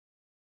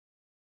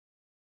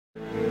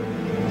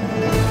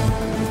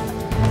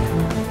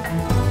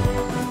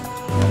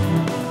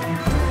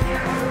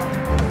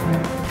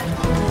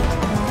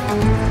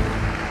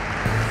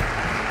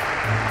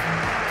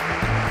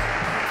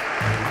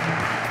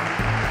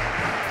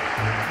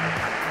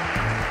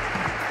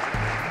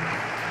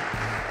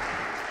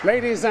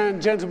Ladies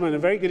and gentlemen, a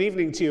very good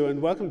evening to you and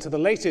welcome to the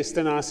latest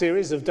in our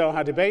series of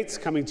Doha debates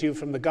coming to you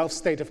from the Gulf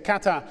state of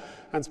Qatar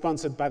and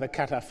sponsored by the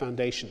Qatar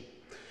Foundation.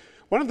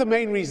 One of the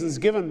main reasons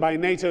given by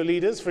NATO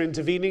leaders for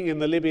intervening in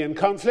the Libyan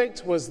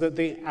conflict was that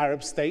the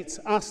Arab states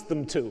asked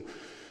them to.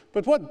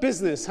 But what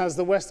business has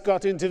the West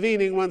got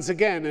intervening once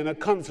again in a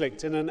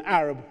conflict in an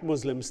Arab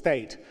Muslim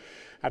state?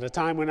 At a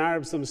time when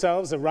Arabs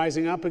themselves are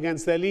rising up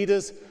against their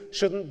leaders,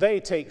 shouldn't they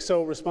take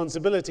sole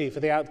responsibility for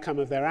the outcome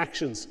of their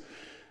actions?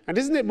 And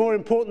isn't it more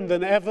important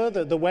than ever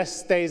that the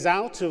West stays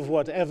out of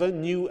whatever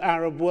new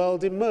Arab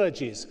world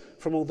emerges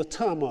from all the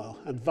turmoil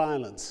and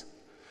violence?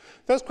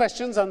 Those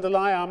questions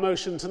underlie our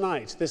motion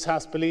tonight. This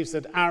House believes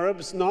that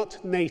Arabs, not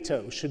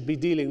NATO, should be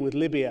dealing with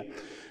Libya.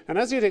 And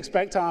as you'd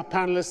expect, our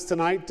panelists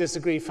tonight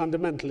disagree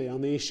fundamentally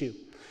on the issue.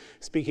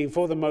 Speaking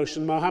for the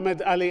motion,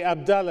 Mohammed Ali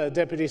Abdallah,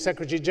 Deputy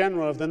Secretary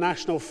General of the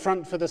National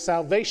Front for the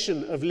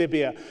Salvation of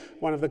Libya,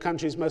 one of the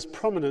country's most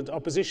prominent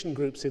opposition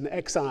groups in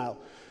exile.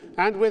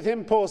 And with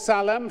him, Paul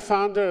Salem,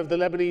 founder of the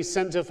Lebanese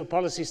Center for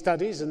Policy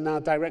Studies and now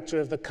director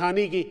of the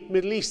Carnegie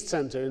Middle East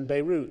Center in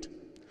Beirut.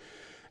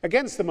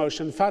 Against the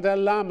motion,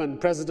 Fadel Laman,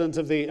 president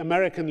of the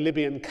American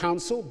Libyan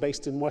Council,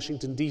 based in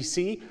Washington,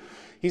 D.C.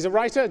 He's a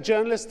writer,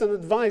 journalist and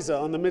advisor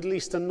on the Middle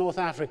East and North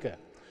Africa.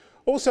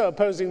 Also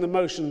opposing the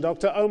motion,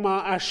 Dr.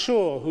 Omar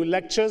Ashur, who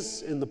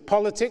lectures in the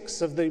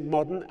politics of the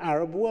modern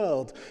Arab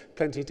world.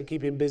 Plenty to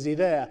keep him busy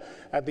there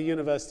at the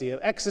University of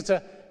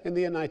Exeter in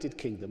the United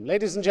Kingdom.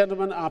 Ladies and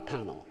gentlemen, our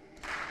panel.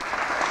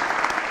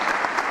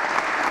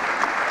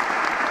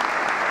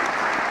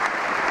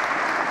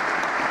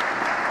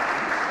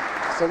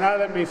 So now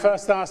let me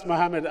first ask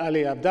Mohammed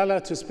Ali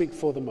Abdallah to speak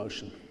for the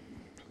motion.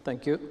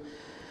 Thank you.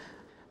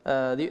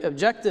 The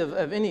objective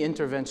of any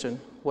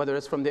intervention, whether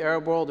it's from the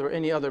Arab world or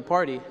any other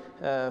party,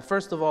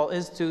 first of all,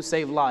 is to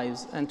save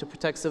lives and to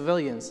protect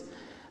civilians.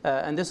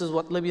 And this is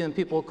what Libyan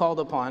people called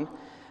upon.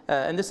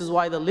 And this is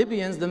why the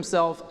Libyans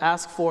themselves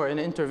asked for an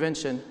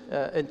intervention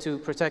into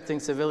protecting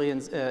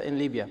civilians in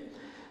Libya.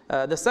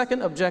 The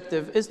second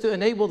objective is to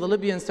enable the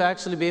Libyans to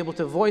actually be able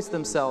to voice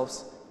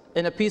themselves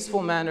in a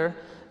peaceful manner,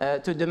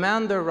 to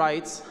demand their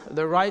rights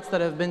that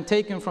have been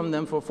taken from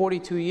them for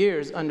 42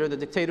 years under the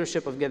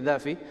dictatorship of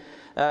Gaddafi.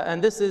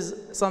 And this is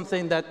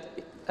something that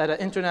at an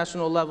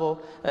international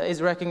level is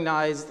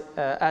recognized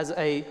as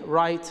a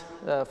right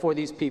for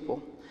these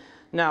people.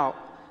 Now,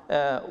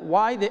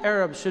 why the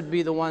Arabs should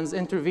be the ones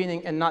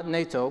intervening and not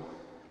NATO?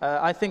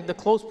 I think the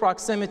close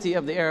proximity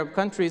of the Arab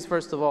countries,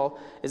 first of all,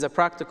 is a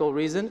practical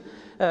reason.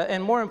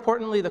 And more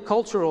importantly, the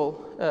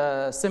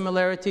cultural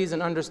similarities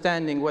and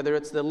understanding, whether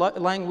it's the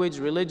language,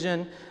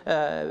 religion,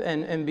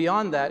 and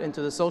beyond that,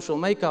 into the social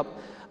makeup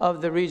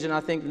of the region.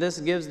 I think this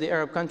gives the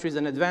Arab countries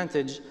an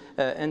advantage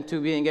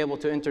into being able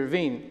to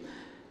intervene.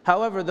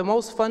 However, the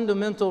most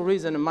fundamental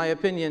reason, in my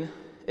opinion,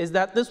 is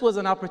that this was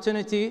an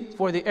opportunity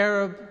for the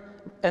Arab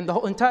and the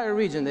whole entire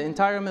region, the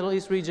entire Middle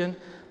East region,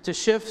 to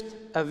shift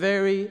a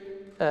very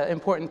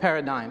important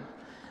paradigm.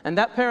 And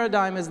that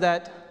paradigm is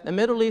that the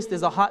Middle East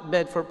is a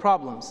hotbed for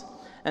problems.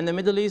 And the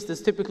Middle East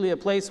is typically a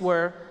place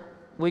where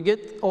we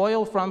get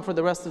oil from for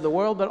the rest of the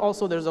world, but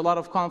also there's a lot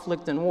of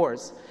conflict and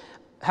wars.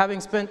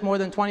 Having spent more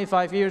than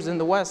 25 years in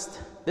the West,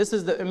 this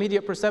is the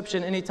immediate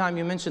perception anytime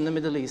you mention the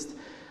Middle East.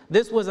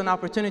 This was an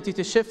opportunity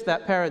to shift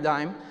that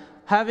paradigm,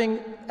 having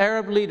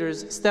Arab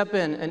leaders step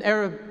in and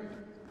Arab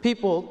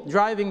people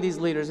driving these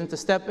leaders and to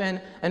step in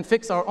and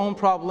fix our own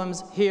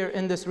problems here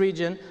in this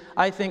region.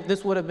 I think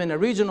this would have been a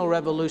regional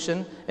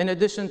revolution in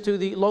addition to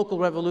the local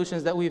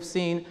revolutions that we've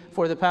seen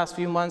for the past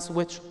few months,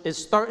 which is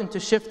starting to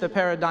shift the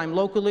paradigm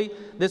locally.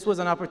 This was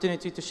an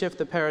opportunity to shift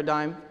the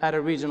paradigm at a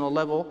regional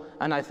level,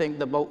 and I think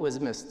the boat was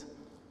missed.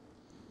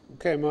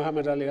 Okay,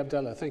 Mohammed Ali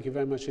Abdallah, thank you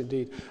very much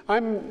indeed.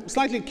 I'm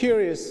slightly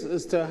curious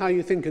as to how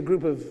you think a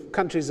group of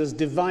countries as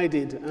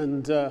divided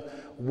and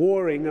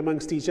warring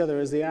amongst each other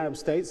as the Arab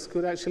states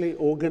could actually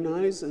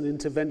organize an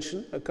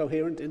intervention, a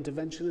coherent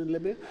intervention in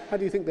Libya. How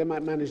do you think they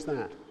might manage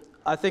that?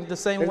 I think the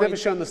same way. They've never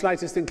shown the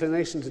slightest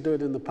inclination to do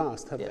it in the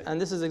past, have they? And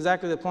this is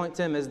exactly the point,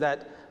 Tim, is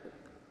that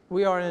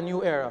we are in a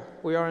new era.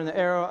 We are in the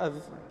era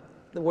of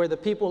where the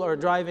people are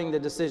driving the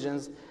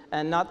decisions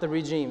and not the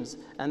regimes.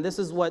 And this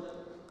is what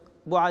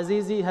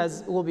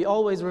Bouazizi will be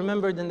always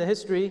remembered in the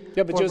history.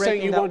 Yeah, but you're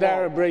saying you want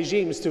Arab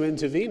regimes to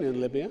intervene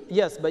in Libya?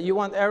 Yes, but you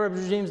want Arab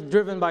regimes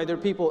driven by their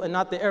people and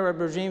not the Arab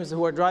regimes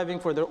who are driving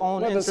for their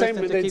own interest and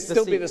to keep the seat. They'd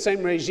still be the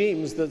same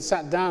regimes that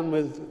sat down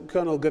with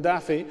Colonel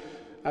Gaddafi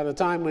at a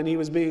time when he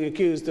was being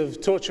accused of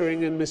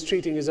torturing and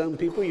mistreating his own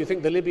people. You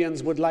think the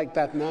Libyans would like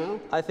that now?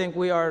 I think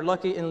we are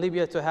lucky in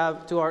Libya to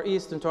have, to our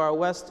east and to our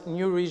west,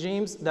 new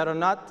regimes that are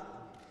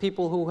not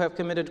people who have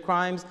committed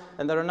crimes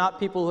and that are not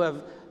people who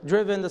have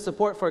driven the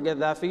support for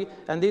Gaddafi,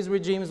 and these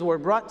regimes were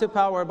brought to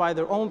power by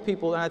their own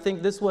people, and I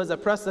think this was a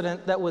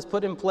precedent that was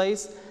put in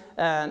place,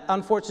 and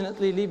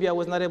unfortunately Libya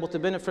was not able to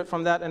benefit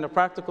from that in a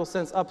practical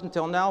sense up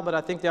until now, but I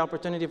think the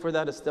opportunity for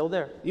that is still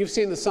there. You've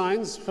seen the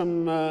signs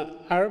from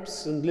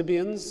Arabs and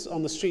Libyans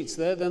on the streets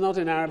there. They're not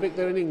in Arabic,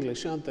 they're in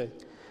English, aren't they?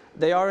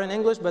 They are in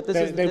English, but this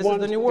is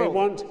the new world. They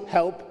want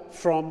help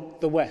from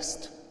the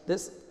West.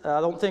 I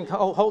don't think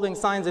holding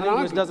signs in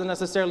English doesn't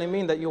necessarily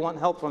mean that you want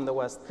help from the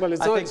West. Well,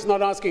 it's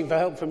not asking for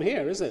help from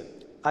here, is it?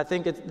 I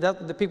think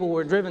the people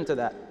were driven to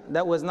that.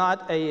 That was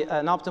not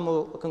an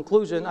optimal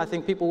conclusion. I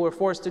think people were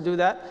forced to do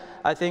that.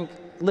 I think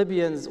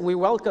Libyans, we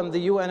welcomed the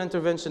UN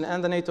intervention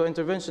and the NATO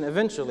intervention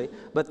eventually,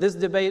 but this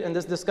debate and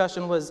this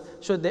discussion was,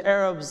 should the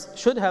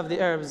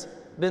Arabs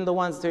been the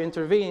ones to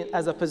intervene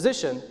as a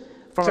position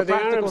from a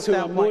practical standpoint. So the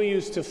Arabs who are more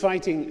used to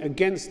fighting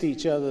against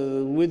each other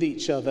than with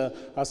each other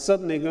are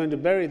suddenly going to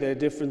bury their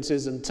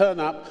differences and turn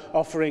up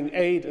offering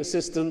aid,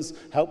 assistance,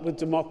 help with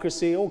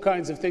democracy, all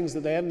kinds of things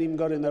that they haven't even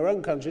got in their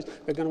own countries.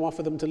 They're going to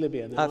offer them to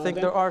Libya now. I think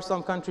there are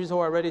some countries who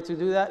are ready to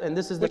do that, and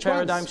this is the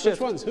paradigm shift.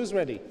 Which ones? Who's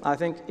ready? I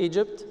think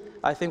Egypt.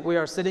 I think we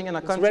are sitting in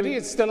a country. It's ready.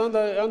 It's still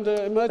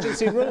under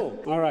emergency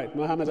rule. All right,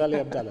 Mohammed Ali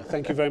Abdallah.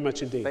 Thank you very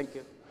much indeed. Thank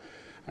you.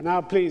 And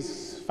now,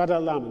 please,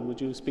 Fadal Laman, would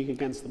you speak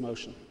against the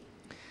motion?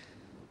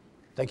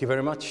 Thank you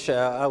very much.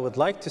 I would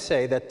like to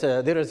say that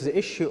there is the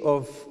issue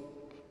of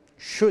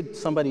should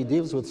somebody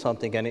deals with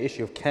something and the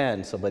issue of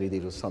can somebody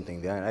deal with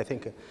something. And I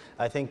think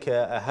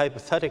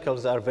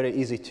hypotheticals are very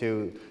easy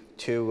to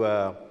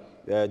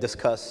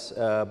discuss,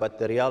 but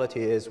the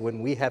reality is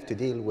when we have to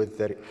deal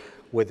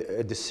with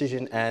a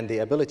decision and the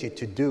ability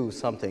to do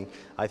something,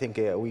 I think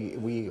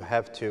we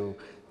have to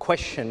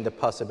question the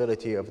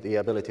possibility of the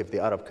ability of the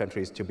Arab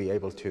countries to be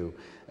able to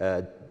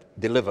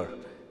deliver.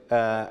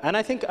 And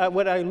I think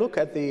when I look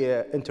at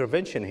the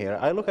intervention here,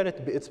 I look at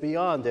it, it's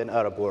beyond an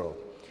Arab world.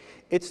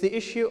 It's the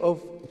issue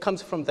of,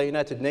 comes from the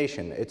United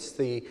Nations. It's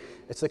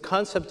the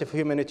concept of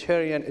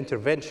humanitarian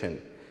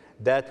intervention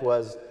that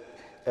was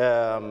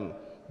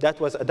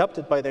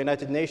adopted by the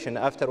United Nations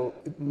after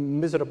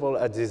miserable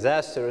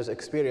disastrous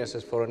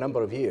experiences for a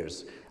number of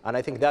years. And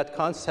I think that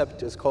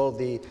concept is called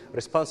the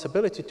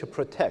responsibility to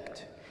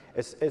protect.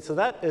 It's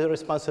not a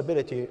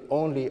responsibility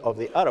only of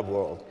the Arab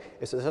world.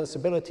 It's a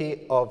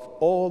responsibility of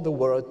all the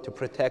world to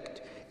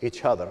protect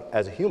each other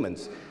as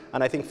humans.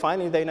 And I think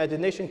finally the United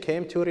Nations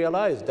came to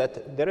realize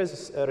that there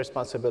is a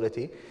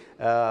responsibility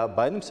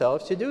by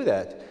themselves to do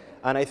that.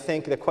 And I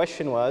think the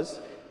question was,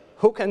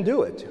 who can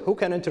do it? Who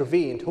can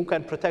intervene? Who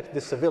can protect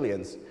the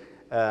civilians?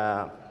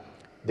 The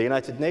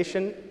United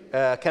Nations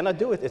cannot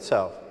do it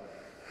itself.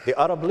 The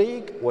Arab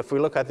League, if we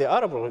look at the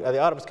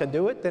Arabs can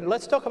do it, then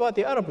let's talk about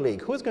the Arab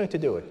League. Who's going to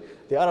do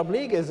it? The Arab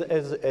League is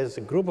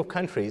a group of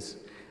countries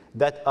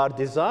that are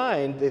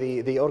designed,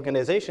 the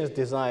organization is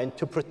designed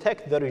to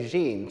protect the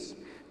regimes,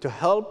 to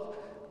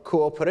help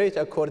cooperate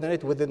and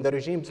coordinate within the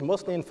regimes,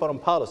 mostly in foreign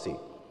policy.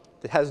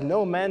 It has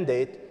no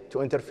mandate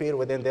to interfere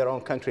within their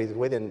own countries,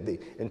 within the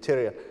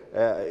interior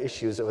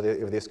issues of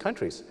these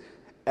countries.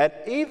 And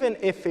even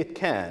if it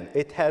can,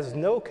 it has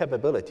no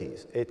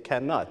capabilities. It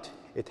cannot.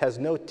 It has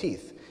no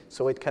teeth.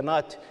 So it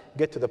cannot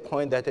get to the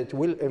point that it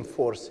will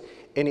enforce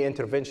any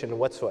intervention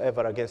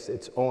whatsoever against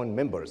its own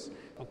members.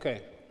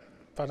 Okay.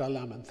 Fadal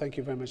Laman, thank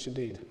you very much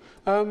indeed.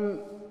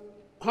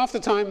 Half the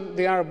time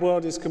the Arab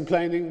world is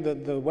complaining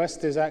that the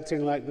West is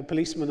acting like the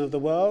policeman of the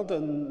world,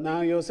 and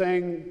now you're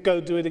saying, go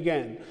do it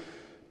again.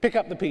 Pick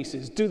up the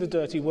pieces, do the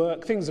dirty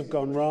work, things have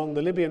gone wrong,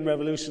 the Libyan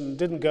revolution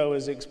didn't go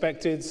as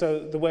expected, so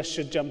the West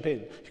should jump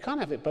in. You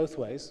can't have it both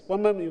ways.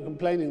 One moment you're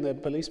complaining they're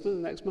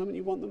policemen, the next moment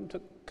you want them to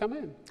come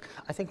in.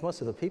 I think most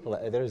of the people,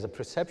 there is a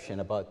perception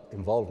about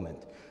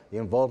involvement.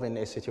 You're involved in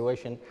a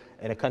situation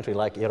in a country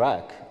like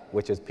Iraq,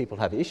 which is people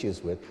have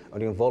issues with, and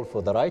you're involved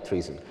for the right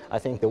reason. I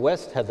think the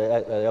West had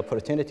the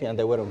opportunity and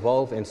they were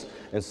involved in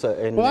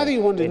well, either you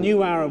want a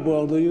new Arab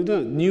world or you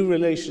don't. New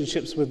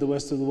relationships with the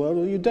rest of the world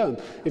or you don't.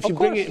 If you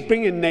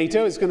bring in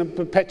NATO, it's going to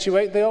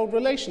perpetuate the old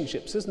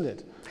relationships, isn't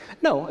it?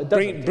 No, it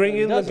doesn't. Bring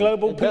in the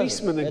global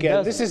policeman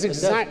again. This is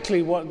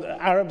exactly what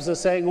Arabs are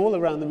saying all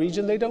around the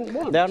region they don't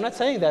want. They are not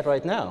saying that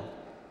right now.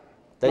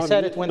 They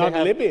said it when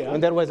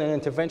there was an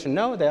intervention.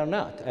 No, they are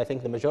not. I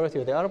think the majority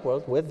of the Arab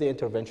world, with the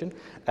intervention,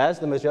 as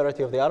the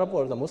majority of the Arab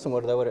world, the Muslim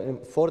world, they were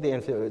for the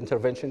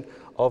intervention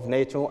of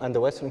NATO and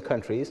the Western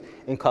countries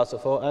in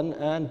Kosovo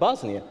and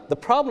Bosnia. The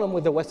problem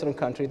with the Western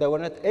countries, they were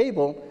not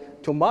able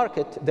to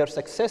market their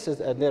successes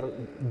and their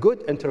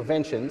good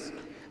interventions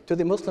to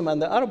the Muslim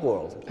and the Arab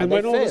world. And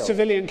when all the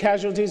civilian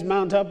casualties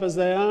mount up as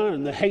they are,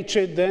 and the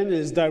hatred then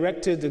is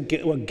directed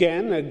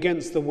again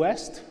against the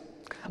West,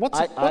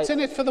 what's in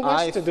it for the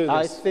West to do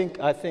this?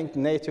 I think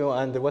NATO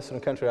and the Western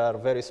countries are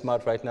very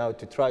smart right now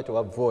to try to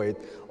avoid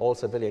all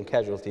civilian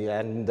casualty,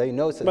 and they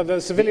know. But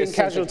the civilian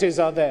casualties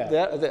are there.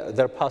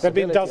 They're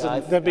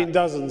possibility. There've been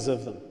dozens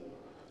of them.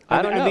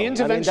 I don't know. And the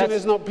intervention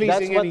is not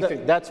pleasing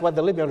anything. That's what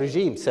the Libyan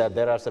regime said.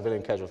 There are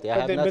civilian casualties.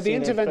 But the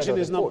intervention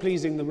is not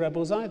pleasing the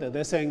rebels either.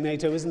 They're saying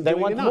NATO isn't doing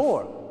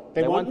enough.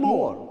 They want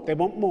more. They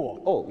want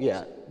more. Oh,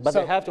 yeah. But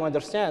they have to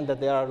understand that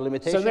there are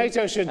limitations. So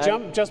NATO should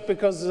jump just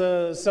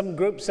because some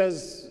group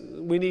says,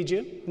 we need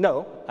you?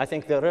 No. I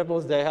think the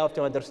rebels, they have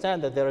to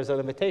understand that there is a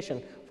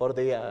limitation for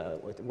the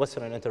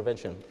Western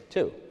intervention,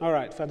 too. All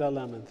right, Fadal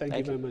Laman, thank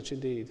you very much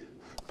indeed.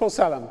 Paul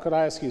Salam, could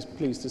I ask you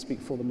please to speak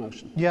for the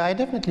motion? Yeah, I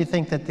definitely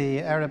think that the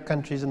Arab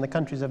countries and the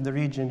countries of the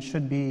region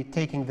should be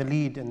taking the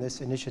lead in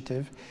this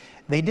initiative.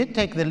 They did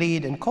take the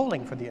lead in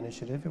calling for the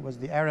initiative. It was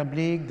the Arab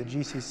League, the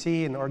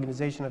GCC, and the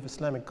Organization of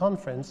Islamic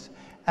Conference,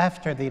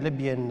 after the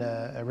Libyan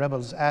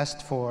rebels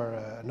asked for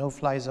a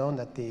no-fly zone,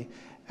 that the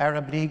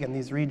Arab League and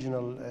these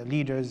regional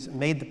leaders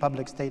made the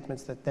public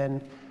statements that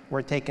then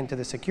were taken to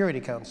the Security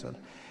Council.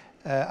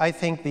 I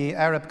think the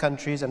Arab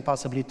countries, and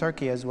possibly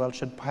Turkey as well,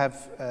 should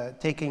have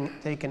taken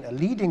a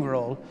leading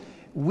role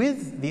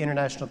with the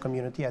international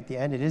community at the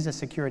end. It is a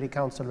Security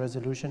Council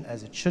resolution,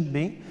 as it should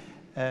be,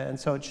 and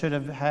so it should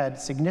have had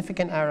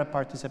significant Arab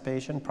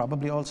participation,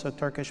 probably also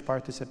Turkish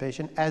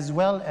participation, as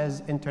well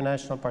as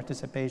international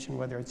participation,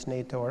 whether it's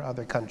NATO or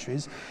other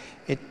countries.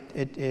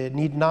 It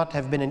need not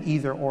have been an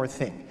either-or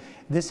thing.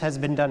 This has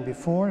been done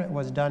before. It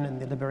was done in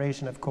the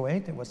liberation of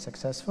Kuwait. It was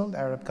successful. The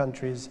Arab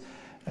countries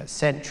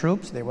sent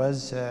troops. There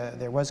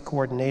was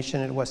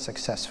coordination. It was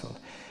successful.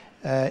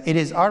 It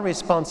is our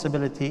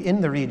responsibility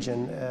in the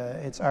region,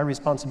 it's our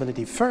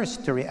responsibility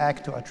first to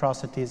react to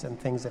atrocities and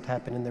things that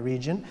happen in the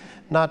region,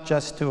 not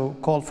just to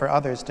call for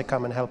others to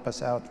come and help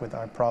us out with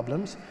our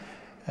problems.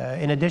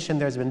 In addition,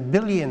 there's been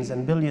billions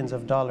and billions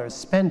of dollars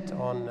spent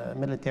on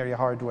military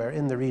hardware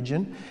in the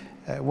region.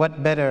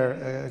 What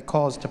better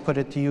cause to put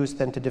it to use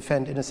than to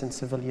defend innocent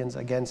civilians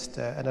against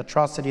an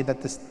atrocity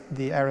that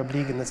the Arab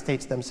League and the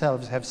states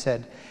themselves have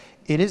said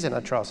it is an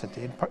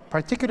atrocity,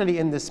 particularly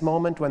in this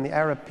moment when the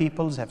Arab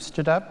peoples have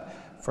stood up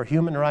for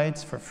human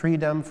rights, for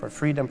freedom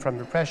from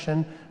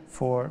repression,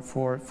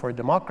 for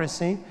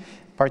democracy,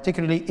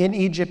 particularly in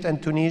Egypt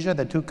and Tunisia,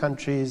 the two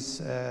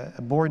countries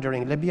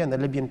bordering Libya, and the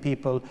Libyan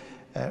people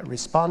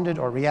responded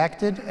or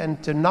reacted,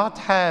 and to not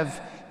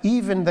have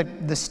even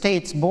the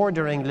states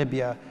bordering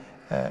Libya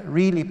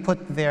really put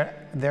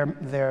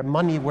their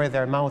money where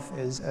their mouth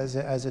is,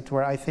 as it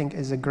were, I think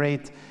is a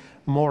great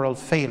moral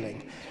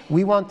failing.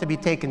 We want to be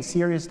taken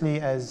seriously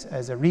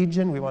as a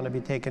region. We want to be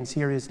taken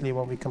seriously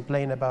when we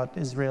complain about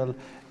Israel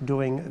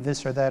doing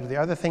this or that or the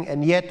other thing,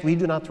 and yet we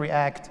do not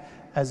react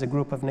as a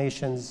group of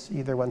nations,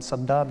 either when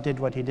Saddam did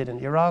what he did in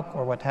Iraq,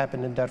 or what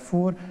happened in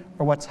Darfur,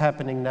 or what's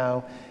happening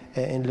now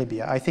in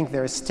Libya. I think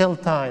there is still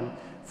time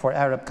for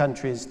Arab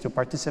countries to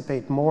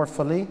participate more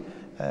fully.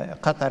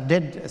 Qatar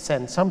did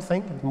send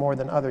something, more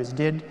than others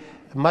did.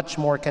 Much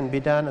more can be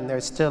done, and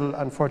there's still,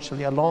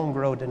 unfortunately, a long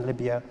road in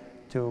Libya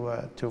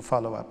to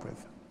follow up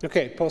with.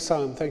 Okay, Paul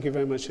Salam, thank you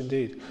very much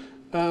indeed.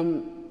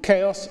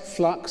 Chaos,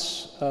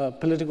 flux,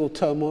 political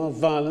turmoil,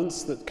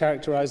 violence that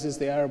characterizes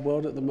the Arab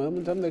world at the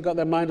moment, haven't they got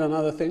their mind on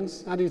other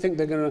things? How do you think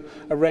they're going to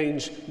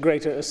arrange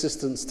greater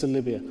assistance to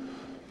Libya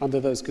under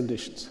those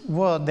conditions?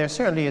 Well, there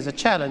certainly is a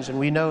challenge, and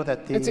we know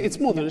that it's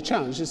more than a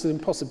challenge, it's an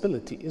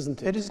impossibility,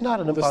 isn't it? It is not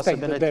an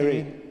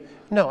impossibility.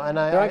 No, and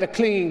they're either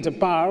clinging to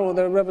power or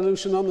they're a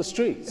revolution on the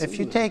streets. If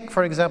you take,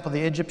 for example,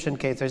 the Egyptian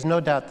case, there's no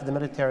doubt that the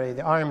military,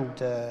 the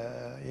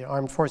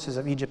armed forces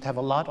of Egypt have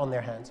a lot on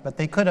their hands, but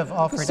they could have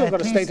offered They've still got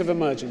a state of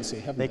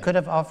emergency, haven't they? They could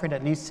have offered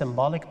at least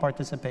symbolic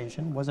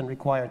participation. Wasn't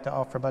required to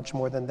offer much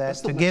more than that.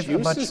 That's not to much give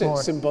use, much is more.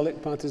 It?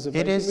 Symbolic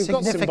participation. It is We've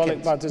significant. Got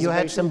symbolic participation. You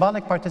had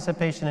symbolic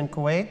participation in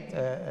Kuwait,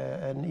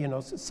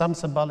 and some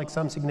symbolic,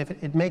 some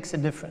significant. It makes a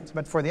difference.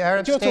 But for the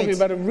Arab states, you're talking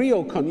about a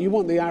real. You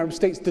want the Arab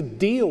states to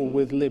deal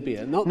with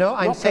Libya, not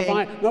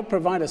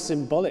provide a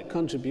symbolic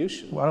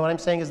contribution. Well, what I'm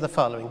saying is the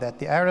following: that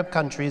the Arab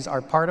countries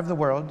are part of the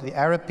world. The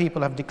Arab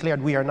people have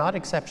declared we are not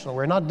exceptional.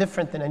 We're not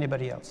different than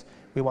anybody else.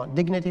 We want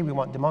dignity, we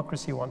want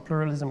democracy, we want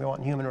pluralism, we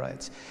want human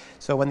rights.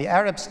 So when the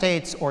Arab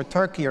states or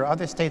Turkey or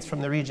other states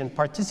from the region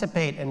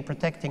participate in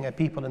protecting a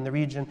people in the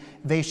region,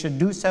 they should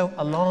do so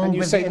along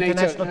with the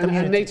international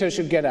community. And NATO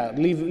should get out.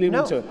 Leave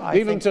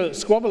them to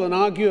squabble and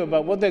argue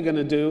about what they're going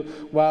to do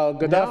while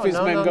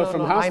Gaddafi's men go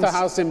from house to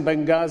house in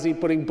Benghazi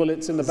putting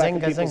bullets in the back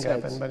of people's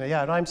heads.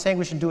 Yeah, no, I'm saying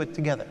we should do it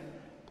together.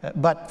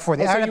 But for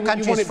the Arab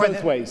countries, you want it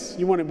both ways.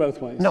 You want it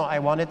both ways. No, I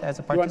want it as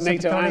a participatory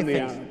thing. You want NATO and the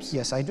Arabs.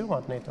 Yes, I do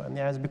want NATO and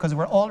the Arabs, because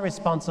we're all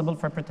responsible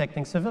for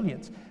protecting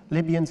civilians.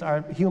 Libyans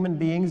are human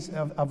beings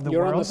of the world.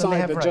 You're on the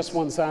side that rights. Just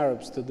wants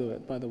Arabs to do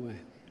it, by the way.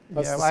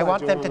 Yeah, I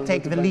want them to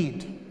take the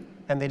lead,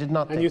 and they did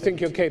not. And you think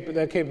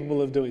they're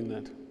capable of doing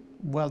that?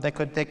 Well, they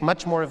could take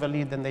much more of a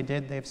lead than they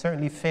did. They've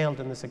certainly failed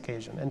on this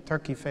occasion, and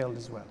Turkey failed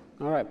as well.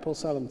 All right, Paul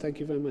Salam, thank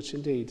you very much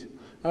indeed.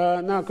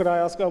 Now, could I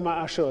ask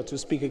Omar Ashur to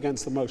speak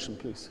against the motion,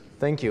 please?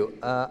 Thank you.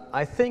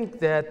 I think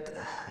that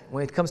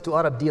when it comes to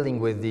Arab dealing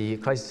with the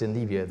crisis in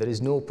Libya, there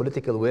is no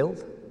political will,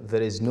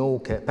 there is no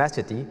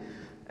capacity,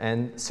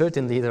 and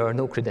certainly there are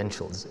no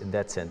credentials in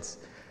that sense.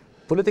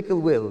 Political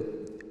will,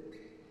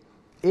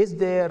 is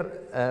there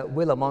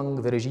will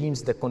among the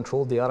regimes that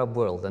control the Arab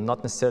world and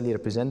not necessarily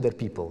represent their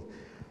people?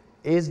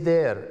 Is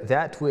there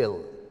that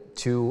will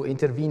to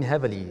intervene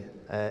heavily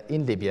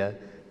in Libya?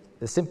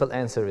 The simple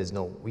answer is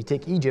no. We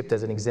take Egypt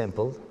as an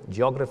example: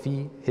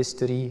 geography,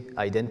 history,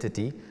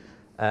 identity.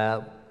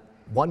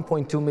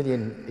 1.2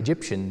 million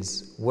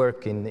Egyptians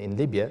work in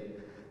Libya,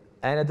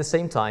 and at the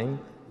same time,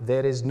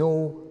 there is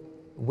no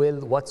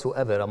will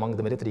whatsoever among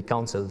the military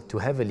council to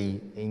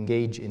heavily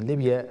engage in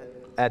Libya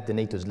at the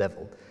NATO's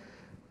level.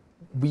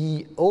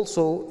 We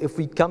also, if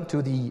we come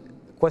to the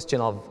question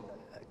of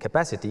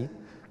capacity,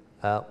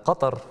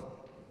 Qatar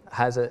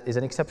is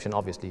an exception,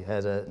 obviously,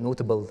 has a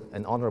notable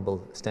and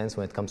honorable stance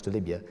when it comes to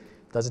Libya.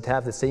 Does it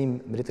have the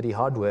same military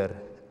hardware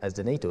as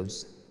the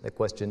NATO's?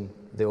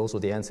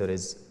 The answer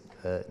is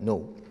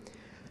no.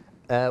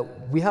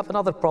 We have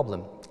another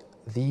problem.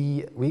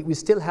 We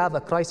still have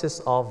a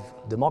crisis of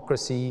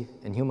democracy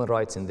and human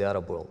rights in the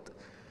Arab world,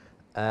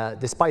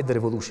 despite the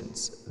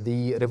revolutions.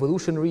 The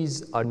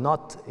revolutionaries are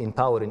not in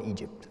power in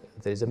Egypt.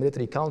 There is a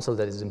military council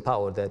that is in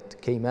power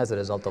that came as a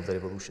result of the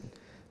revolution.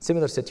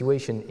 Similar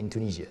situation in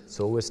Tunisia.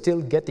 So we're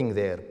still getting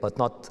there, but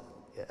not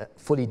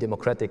fully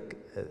democratic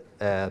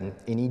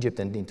in Egypt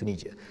and in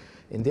Tunisia.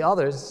 In the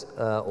others,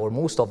 or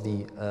most of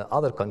the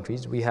other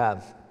countries, we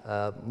have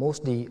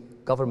mostly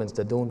governments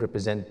that don't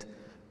represent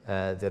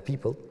their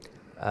people,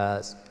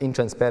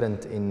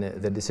 intransparent in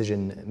their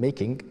decision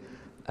making,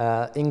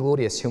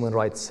 inglorious human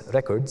rights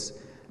records,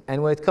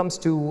 and when it comes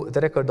to the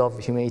record of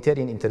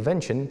humanitarian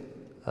intervention,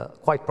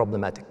 quite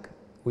problematic.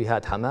 We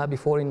had Hama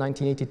before in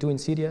 1982 in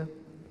Syria,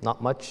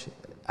 not much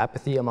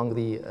apathy among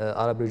the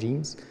Arab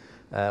regimes.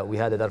 We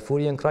had a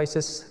Darfurian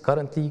crisis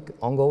currently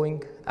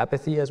ongoing,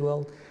 apathy as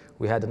well.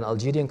 We had an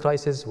Algerian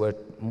crisis where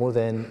more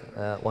than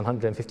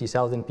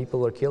 150,000 people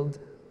were killed,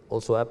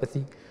 also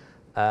apathy.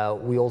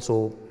 We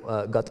also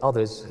got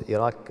others.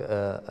 Iraq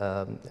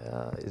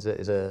is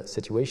a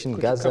situation,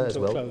 Could Gaza you come as to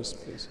well. A close,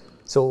 please?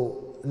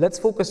 So let's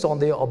focus on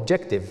the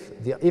objective.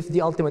 If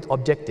the ultimate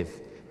objective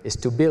is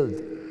to build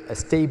a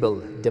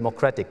stable,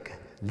 democratic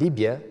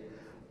Libya,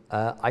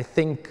 I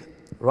think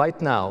right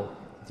now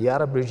the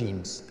Arab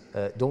regimes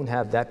don't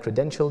have that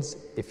credentials.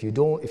 If you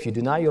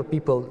deny your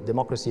people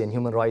democracy and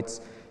human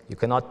rights, you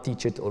cannot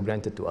teach it or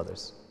grant it to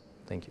others.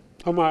 Thank you.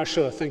 Omar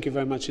Ashur, thank you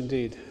very much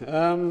indeed.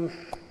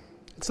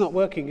 It's not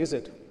working, is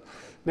it?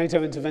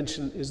 NATO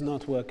intervention is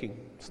not working.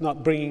 It's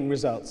not bringing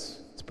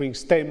results. It's bringing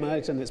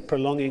stalemate and it's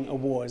prolonging a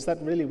war. Is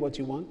that really what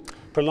you want?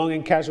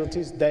 Prolonging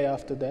casualties day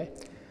after day?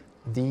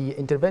 The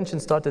intervention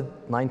started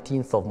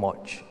 19th of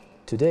March.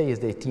 Today is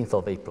the 18th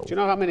of April. Do you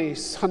know how many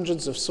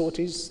hundreds of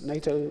sorties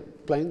NATO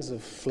planes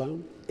have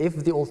flown? If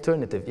the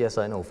alternative, yes,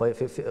 I know,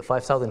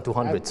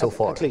 5,200 so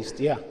far. At least,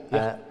 yeah.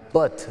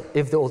 But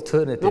if the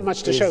alternative not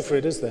much to show for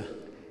it, is there?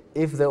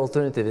 If the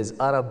alternative is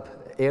Arab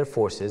air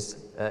forces,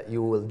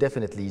 you will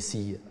definitely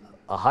see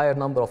a higher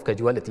number of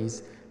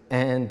casualties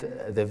and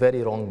the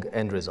very wrong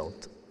end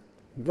result.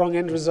 Wrong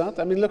end result?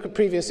 I mean, look at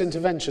previous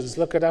interventions.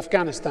 Look at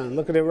Afghanistan.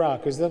 Look at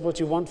Iraq. Is that what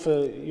you want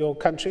for your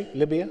country,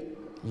 Libya?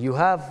 You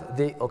have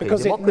the... Okay,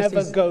 because it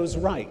never goes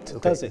right,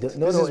 does it?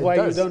 No, this is why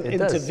you don't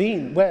it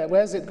intervene.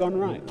 Where's it gone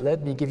right?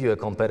 Let me give you a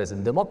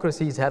comparison.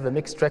 Democracies have a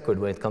mixed record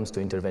when it comes to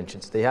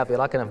interventions. They have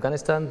Iraq and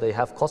Afghanistan, they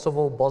have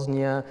Kosovo,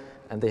 Bosnia,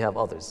 and they have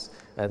others.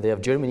 And they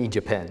have Germany,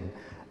 Japan.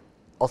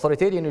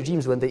 Authoritarian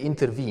regimes, when they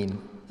intervene,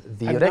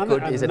 the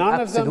record is an absolute disgrace.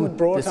 None of them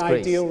brought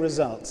ideal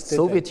results, did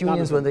Soviet they?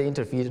 Unions, when they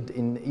interfered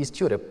in East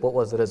Europe, what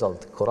was the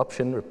result?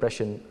 Corruption,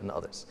 repression, and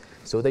others.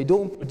 So they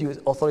don't produce...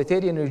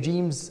 Authoritarian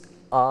regimes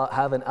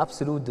have an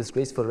absolute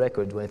disgraceful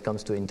record when it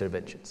comes to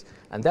interventions.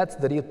 And that's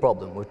the real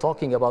problem. We're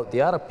talking about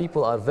the Arab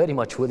people are very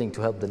much willing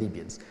to help the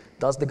Libyans.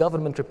 Does the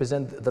government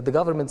represent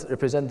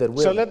their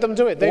will? So let them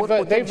do it.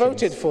 They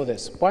voted for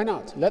this. Why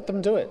not? Let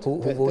them do it.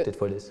 Who voted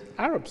for this?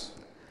 Arabs.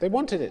 They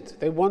wanted it.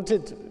 They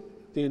wanted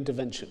the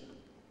intervention.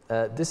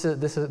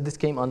 This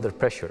came under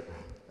pressure.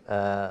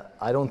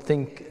 I don't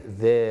think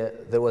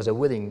there was a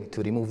willing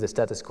to remove the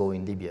status quo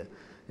in Libya,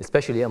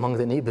 especially among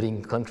the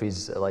neighboring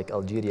countries like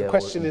Algeria. The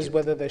question is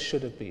whether there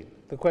should have been.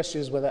 The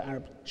question is whether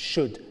Arabs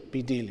should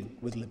be dealing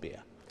with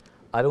Libya.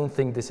 I don't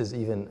think this is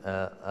even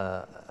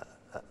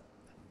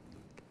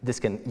this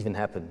can even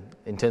happen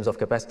in terms of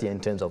capacity and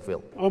in terms of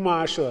will.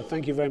 Omar Ashur,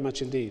 thank you very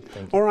much indeed.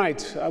 All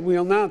right,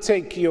 we'll now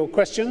take your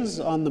questions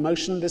on the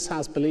motion. This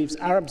House believes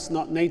Arabs,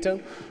 not NATO,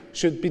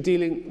 should be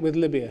dealing with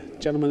Libya.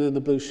 Gentleman in the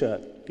blue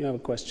shirt, you have a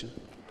question.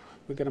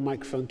 We'll get a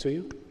microphone to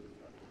you.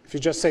 If you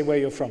just say where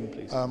you're from,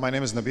 please. My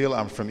name is Nabil,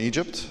 I'm from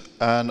Egypt,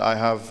 and I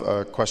have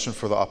a question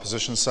for the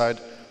opposition side,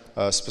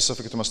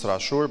 specific to Mr.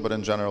 Ashur, but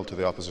in general to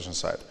the opposition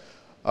side.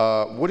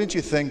 Wouldn't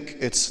you think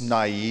it's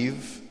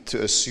naive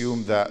to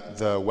assume that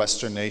the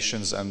Western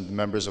nations and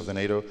members of the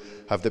NATO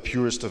have the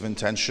purest of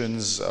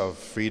intentions of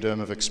freedom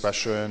of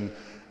expression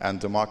and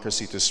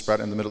democracy to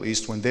spread in the Middle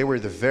East when they were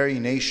the very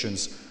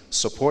nations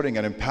supporting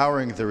and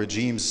empowering the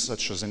regimes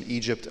such as in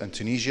Egypt and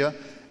Tunisia?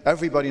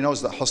 Everybody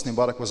knows that Hosni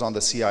Mubarak was on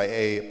the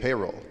CIA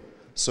payroll.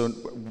 So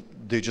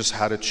they just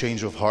had a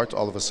change of heart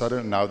all of a sudden,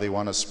 and now they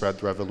want to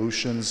spread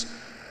revolutions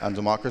and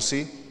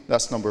democracy.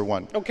 That's number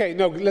one. Okay,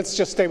 no, let's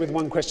just stay with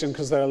one question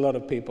because there are a lot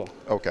of people.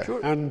 Okay. Sure.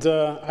 And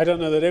I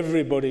don't know that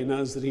everybody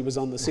knows that he was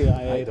on the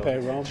CIA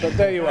payroll, but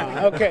there you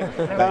are. Okay.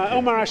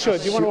 Omar Ashur,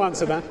 do you want to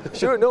answer that?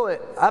 Sure, no,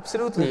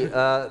 absolutely.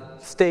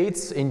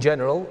 States in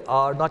general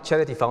are not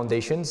charity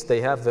foundations. They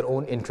have their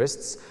own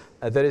interests.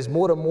 there is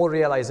more and more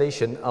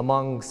realization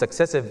among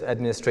successive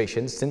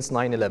administrations since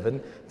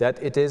 9/11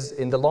 that it is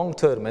in the long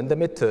term and the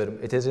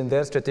midterm, it is in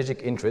their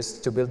strategic interests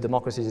to build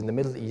democracies in the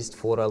Middle East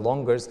for a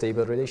longer,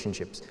 stable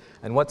relationships.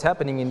 And what's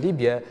happening in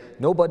Libya,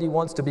 nobody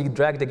wants to be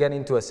dragged again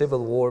into a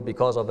civil war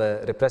because of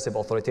a repressive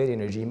authoritarian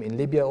regime in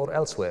Libya or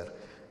elsewhere.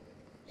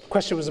 The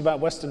question was about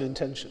Western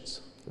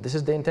intentions. This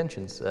is the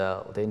intentions.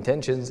 The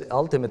intentions,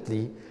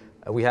 ultimately,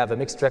 we have a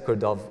mixed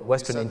record of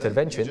Western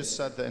intervention. You just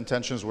said the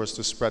intentions was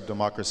to spread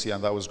democracy,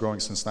 and that was growing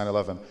since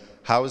 9/11.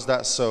 How is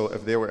that so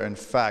if they were in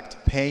fact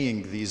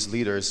paying these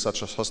leaders,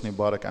 such as Hosni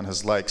Mubarak and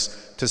his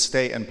likes, to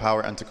stay in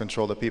power and to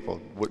control the people?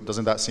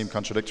 Doesn't that seem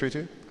contradictory to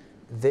you?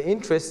 The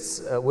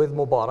interests with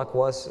Mubarak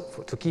was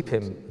to keep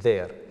him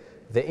there.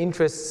 The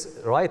interests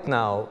right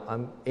now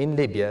in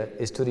Libya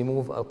is to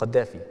remove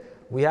al-Qaddafi.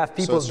 We have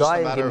people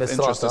dying in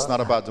Misrata. It's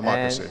not about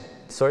democracy.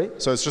 Sorry?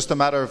 So it's just a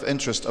matter of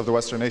interest of the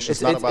Western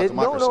nations, not about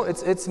democracy.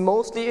 No, it's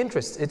mostly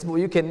interest.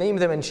 You can name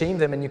them and shame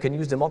them, and you can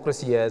use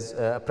democracy as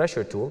a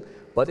pressure tool,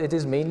 but it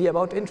is mainly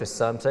about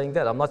interests. I'm saying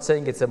that. I'm not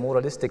saying it's a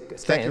moralistic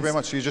stance. Thank you very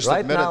much. You just right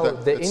admitted now,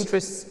 that the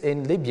interests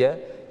in Libya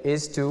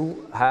is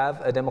to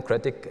have a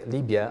democratic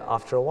Libya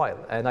after a while.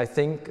 And I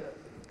think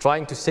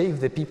trying to save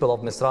the people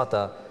of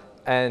Misrata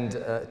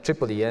and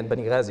Tripoli and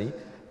Benghazi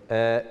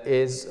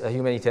is a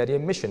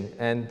humanitarian mission.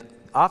 And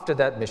after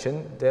that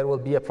mission, there will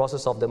be a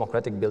process of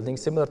democratic building,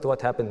 similar to what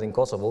happened in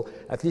Kosovo.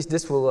 At least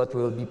this will what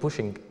we'll be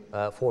pushing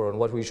for, and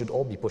what we should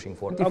all be pushing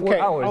for. Okay,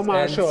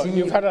 Omar, sure.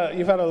 You've had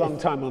a long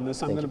time on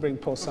this. I'm going to bring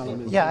Paul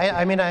Salam in. Yeah,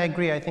 I mean, I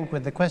agree, I think,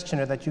 with the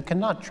questioner that you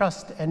cannot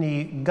trust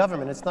any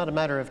government. It's not a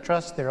matter of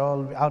trust. They're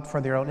all out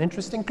for their own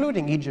interest,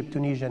 including Egypt,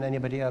 Tunisia, and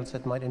anybody else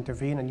that might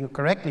intervene. And you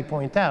correctly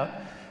point out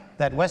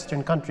that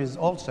Western countries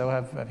also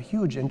have a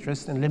huge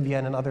interest in Libya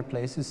and in other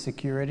places,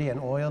 security and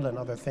oil and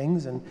other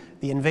things. And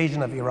the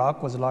invasion of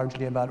Iraq was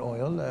largely about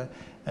oil,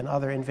 and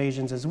other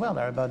invasions as well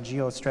are about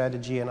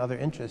geostrategy and other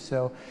interests.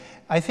 So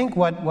I think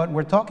what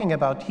we're talking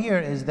about here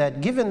is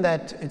that given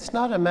that it's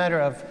not a matter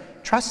of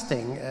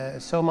trusting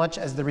so much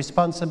as the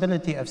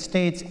responsibility of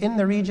states in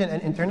the region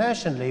and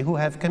internationally who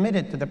have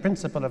committed to the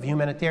principle of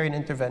humanitarian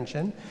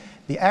intervention,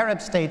 the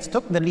Arab states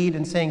took the lead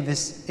in saying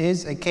this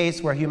is a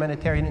case where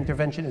humanitarian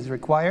intervention is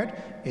required.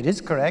 It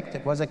is correct.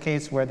 It was a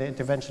case where the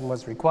intervention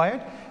was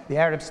required. The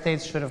Arab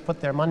states should have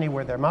put their money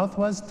where their mouth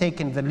was,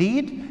 taken the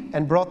lead,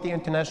 and brought the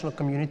international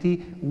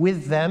community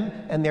with them.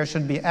 And there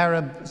should be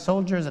Arab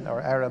soldiers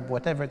or Arab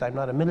whatever, I'm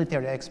not a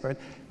military expert,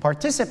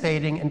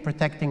 participating in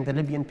protecting the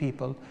Libyan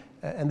people.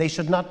 And they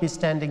should not be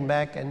standing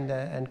back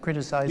and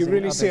criticizing. You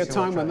really see a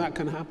time when that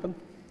can happen?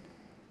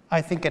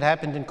 I think it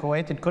happened in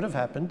Kuwait. It could have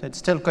happened. It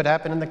still could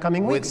happen in the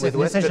coming weeks. With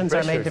Western decisions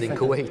are made pressure in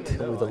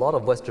Kuwait, with a lot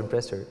of Western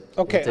pressure.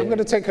 Okay, I'm going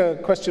to take a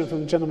question from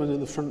the gentleman in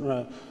the front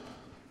row.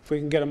 If we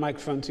can get a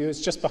microphone to you,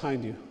 it's just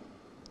behind you.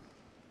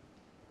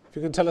 If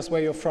you can tell us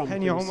where you're from,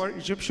 Hani Omar,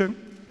 Egyptian.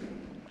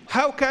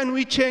 How can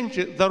we change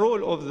the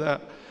role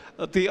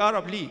of the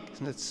Arab League?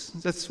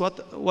 That's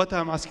what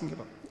I'm asking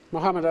about.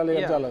 Mohammed Ali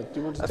Abdallah,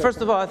 do you want to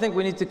First of all, I think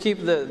we need to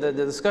keep the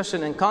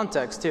discussion in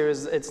context here.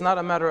 It's not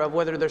a matter of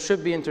whether there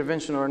should be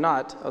intervention or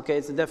not. Okay,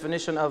 it's a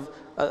definition of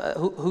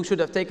who should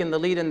have taken the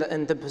lead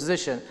in the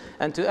position.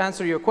 And to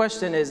answer your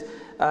question is,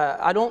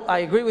 I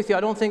agree with you. I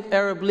don't think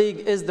Arab League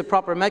is the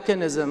proper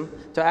mechanism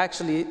to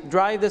actually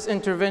drive this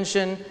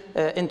intervention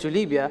into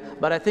Libya,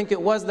 but I think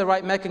it was the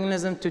right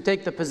mechanism to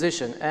take the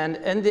position. And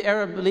in the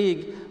Arab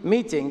League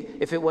meeting,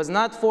 if it was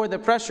not for the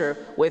pressure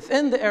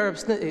within the Arab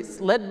states,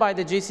 led by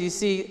the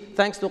GCC,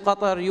 thanks to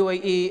Qatar,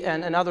 UAE,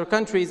 and other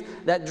countries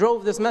that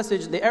drove this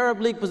message, the Arab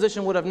League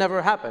position would have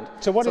never happened.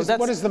 So what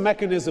is the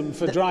mechanism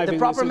for driving the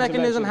proper this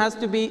mechanism has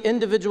to be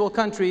individual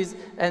countries,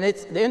 and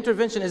the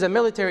intervention is a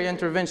military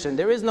intervention.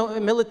 There is no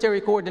military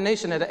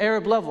coordination at an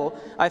Arab level.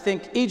 I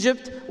think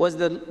Egypt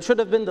should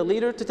have been the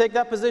leader to take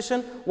that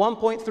position.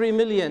 1.3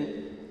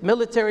 million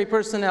military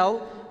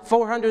personnel,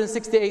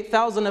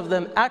 468,000 of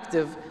them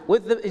active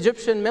with the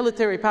Egyptian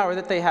military power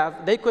that they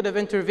have. They could have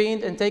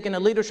intervened and taken a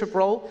leadership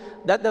role.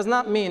 That does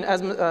not mean,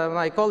 as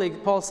my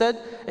colleague Paul said,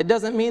 it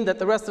doesn't mean that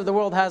the rest of the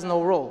world has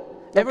no role.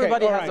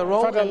 Everybody has a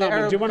role, and the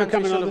Arab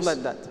countries should have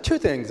led that. Two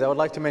things I would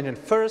like to mention.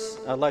 First,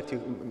 I'd like to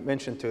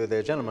mention to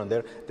the gentleman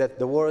there that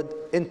the word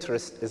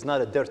interest is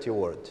not a dirty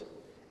word.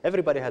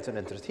 Everybody has an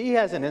interest. He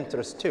has an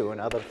interest too in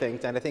other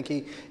things, and I think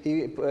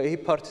he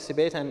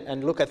participates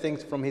and look at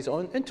things from his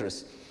own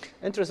interest.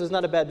 Interest is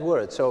not a bad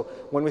word. So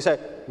when we say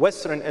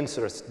Western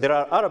interests, there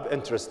are Arab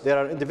interests, there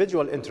are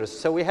individual interests.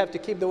 So we have to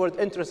keep the word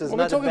interest is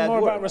not a bad word. We're talking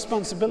more about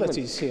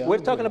responsibilities here. We're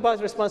talking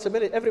about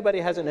responsibility. Everybody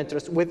has an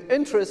interest. With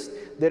interest,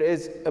 there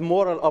is a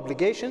moral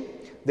obligation.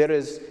 There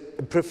is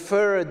a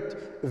preferred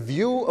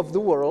view of the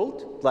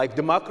world, like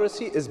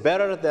democracy is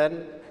better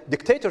than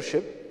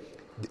dictatorship.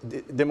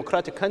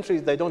 Democratic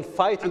countries, they don't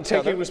fight each other.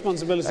 And taking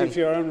responsibility for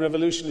your own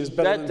revolution is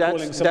better than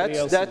calling somebody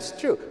else. That's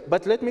true.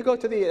 But let me go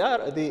to the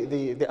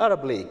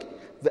Arab League.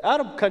 The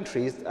Arab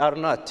countries are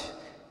not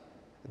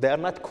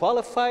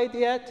qualified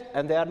yet,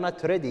 and they are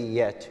not ready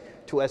yet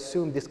to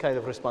assume this kind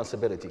of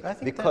responsibility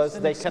because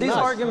they cannot.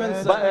 These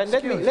arguments. But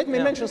let me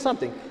mention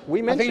something.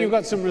 I think you've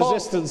got some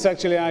resistance.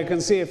 Actually, I can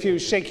see a few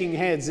shaking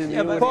heads in the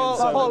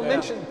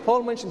audience.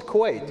 Paul mentioned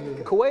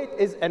Kuwait. Kuwait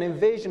is an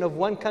invasion of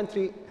one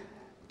country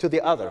to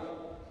the other.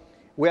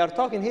 We are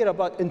talking here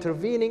about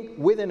intervening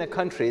within a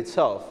country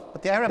itself.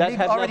 But the Arab League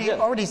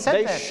already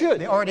said that.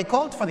 They already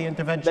called for the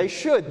intervention. They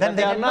should. Then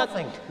they are did not.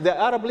 nothing. The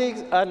Arab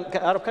leagues and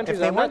Arab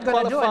countries are not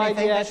qualified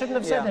yet. They shouldn't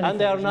have said anything. And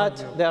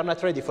they are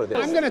not ready for this.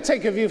 I'm going to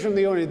take a view from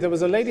the audience. There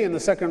was a lady in the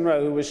second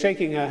row who was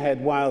shaking her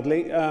head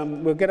wildly.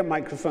 We'll get a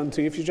microphone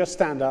to you if you just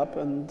stand up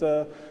and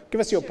give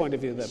us your point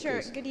of view there,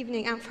 please. Sure. Good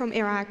evening. I'm from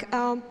Iraq.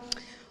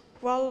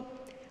 Well,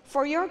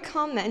 for your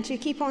comment, you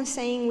keep on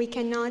saying we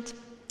cannot.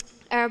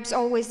 Arabs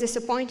always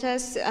disappoint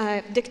us,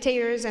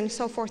 dictators and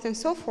so forth and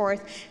so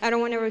forth. I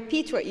don't want to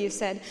repeat what you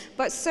said.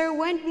 But sir,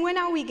 when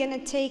are we going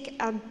to take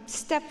a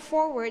step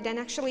forward and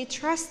actually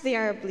trust the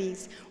Arab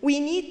leagues? We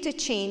need to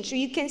change.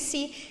 You can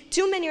see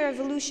too many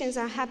revolutions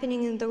are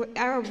happening in the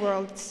Arab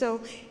world.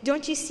 So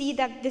don't you see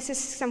that this is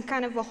some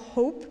kind of a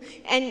hope?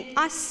 And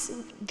us,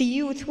 the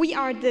youth, we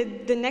are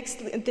the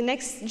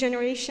next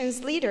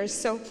generation's leaders.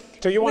 So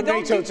you want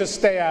NATO to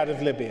stay out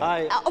of Libya?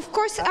 Of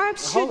course,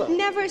 Arabs should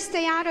never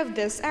stay out of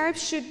this. Arabs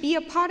should be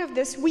a part of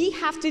this. We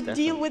have to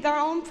deal with our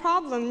own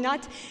problem,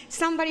 not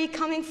somebody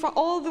coming from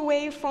all the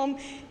way from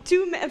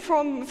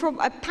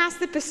past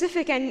the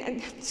Pacific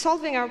and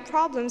solving our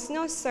problems.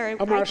 No, sir.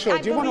 Omar, sure.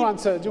 Do you want to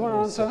answer? Do you want to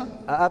answer?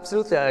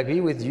 Absolutely, I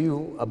agree with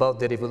you about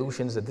the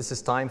revolutions, that this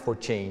is time for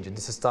change, and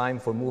this is time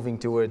for moving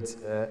towards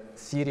a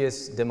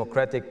serious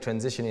democratic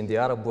transition in the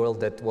Arab world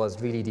that was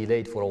really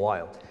delayed for a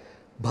while.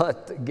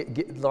 But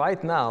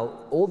right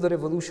now, all the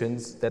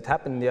revolutions that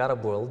happen in the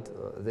Arab world,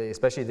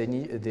 especially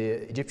the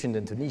Egyptians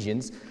and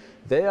Tunisians,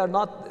 they are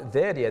not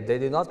there yet. They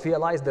did not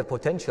realize their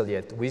potential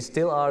yet. We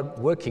still are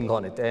working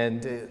on it.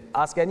 And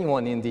ask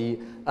anyone in the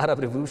Arab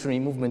revolutionary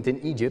movement in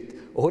Egypt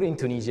or in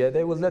Tunisia,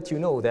 they will let you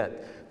know that.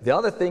 The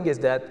other thing is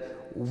that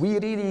we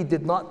really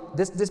did not,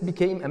 this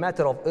became a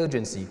matter of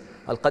urgency.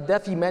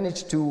 Al-Qaddafi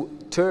managed to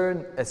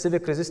turn a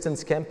civic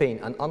resistance campaign,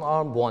 an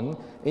unarmed one,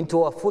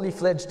 into a fully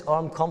fledged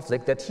armed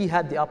conflict that he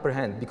had the upper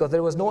hand, because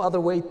there was no other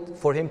way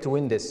for him to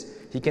win this.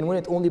 He can win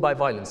it only by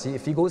violence.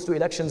 If he goes to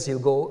elections, he'll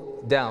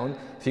go down.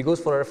 If he goes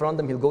for a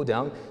referendum, he'll go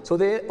down. So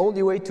the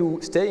only way to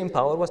stay in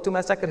power was to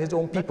massacre his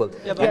own people.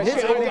 I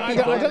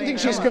don't think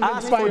she's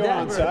convinced by your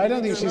answer. I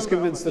don't think she's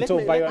convinced at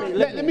all by your answer.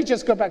 Let me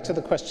just go back to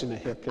the questioner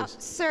here, please.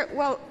 Sir,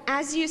 well,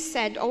 as you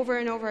said over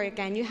and over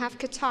again, you have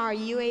Qatar,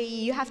 UAE,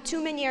 you have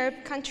too many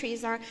Arab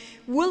countries are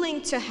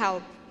willing to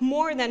help,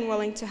 more than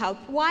willing to help.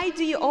 Why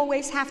do you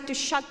always have to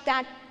shut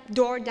that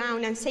door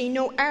down and say,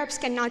 no, Arabs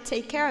cannot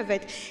take care of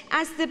it?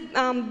 As the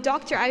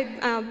doctor,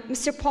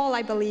 Mr. Paul,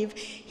 I believe,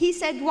 he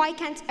said, why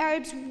can't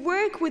Arabs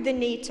work with the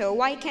NATO?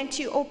 Why can't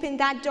you open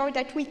that door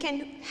that we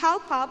can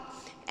help up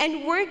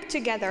and work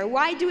together?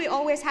 Why do we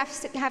always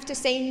have to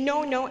say,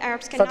 no,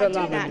 Arabs cannot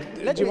do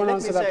that? Let me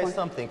say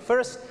something.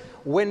 First,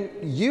 when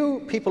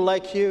people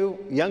like you,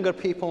 younger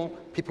people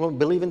who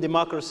believe in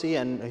democracy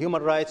and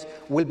human rights,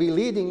 will be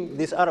leading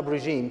these Arab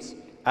regimes,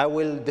 I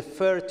will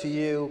defer to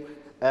you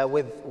I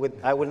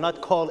will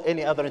not call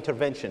any other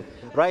intervention.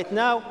 Right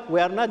now, we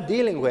are not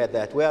dealing with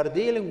that. We are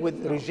dealing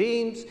with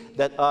regimes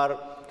that are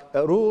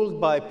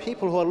ruled by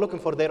people who are looking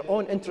for their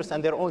own interests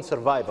and their own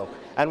survival.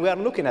 And we are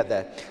looking at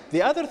that.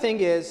 The other thing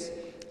is,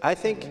 I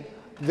think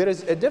there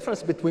is a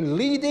difference between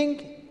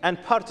leading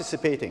and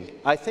participating.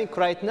 I think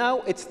right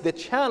now it's the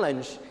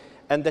challenge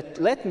and the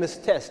litmus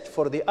test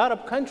for the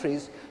Arab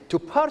countries to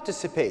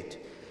participate.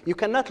 You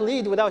cannot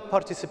lead without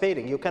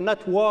participating. You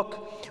cannot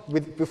walk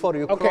before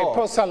you crawl. Okay,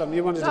 Paul Salam,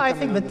 you wanted to come in. I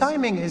think the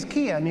timing is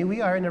key. I mean,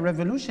 we are in a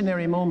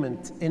revolutionary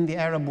moment in the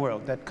Arab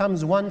world that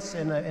comes once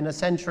in a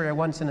century or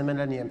once in a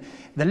millennium.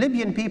 The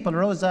Libyan people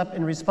rose up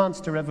in response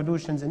to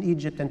revolutions in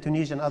Egypt and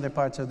Tunisia and other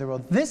parts of the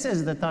world. This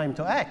is the time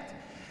to act.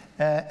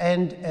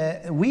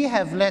 We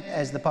have let,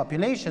 as the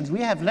populations, we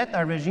have let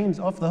our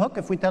regimes off the hook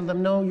if we tell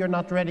them, no, you're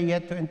not ready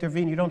yet to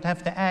intervene. You don't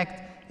have to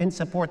act in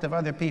support of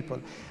other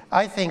people.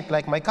 I think,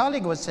 like my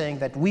colleague was saying,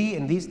 that we,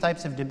 in these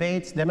types of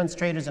debates,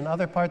 demonstrators in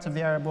other parts of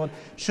the Arab world,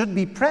 should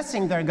be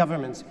pressing their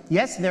governments.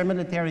 Yes, they're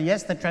military.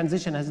 Yes, the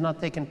transition has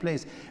not taken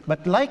place.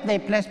 But like they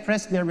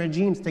press their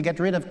regimes to get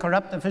rid of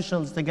corrupt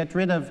officials, to get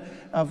rid of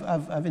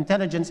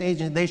intelligence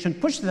agents, they should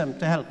push them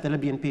to help the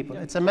Libyan people.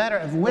 It's a matter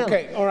of will.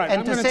 Okay, all right.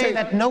 And to say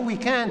that, no, we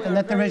can't, and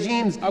that the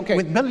regimes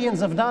with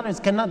billions of dollars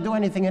cannot do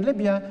anything in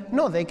Libya,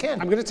 no, they can't.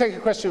 I'm going to take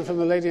a question from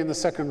the lady in the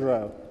second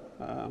row.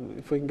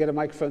 If we can get a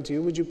microphone to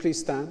you, would you please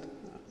stand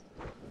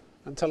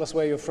and tell us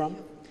where you're from?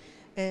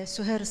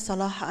 Suhair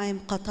Salah, I'm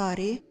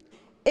Qatari.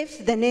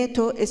 If the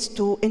NATO is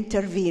to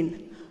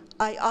intervene,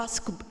 I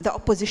ask the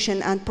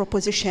opposition and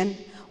proposition,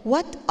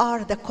 what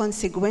are the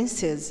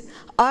consequences?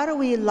 Are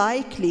we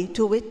likely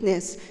to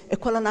witness a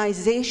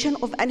colonization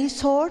of any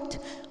sort?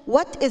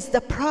 What is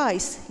the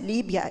price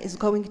Libya is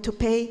going to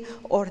pay,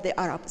 or the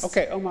Arabs?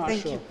 Okay, Omar,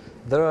 Thank sure. you.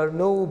 There are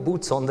no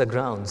boots on the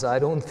ground. I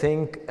don't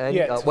think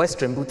any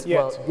Western boots,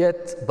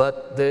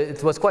 but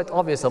it was quite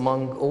obvious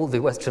among all the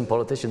Western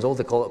politicians, all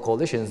the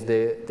coalitions,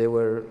 they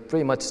were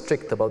pretty much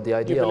strict about the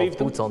idea of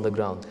boots on the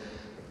ground.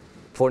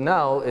 For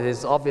now, it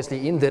is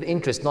obviously in their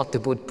interest not to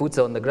put boots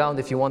on the ground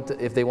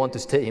if they want to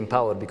stay in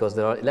power, because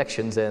there are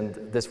elections and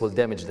this will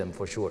damage them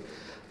for sure.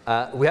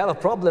 We have a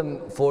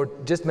problem for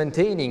just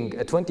maintaining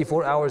a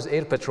 24 hours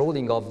air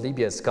patrolling of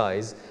Libya's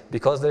skies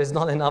because there is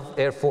not enough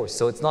air force.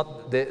 So it's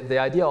not the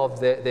idea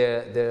of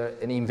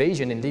an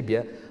invasion in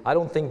Libya. I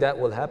don't think that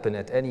will happen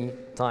at any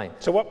time.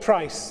 So what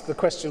price, the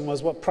question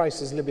was, what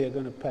price is Libya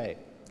going to pay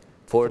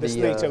for this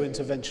NATO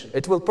intervention?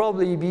 It will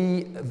probably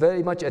be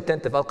very much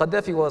attentive.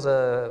 Al-Qaddafi was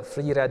a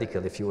free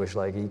radical, if you wish.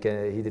 Like he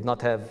did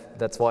not have,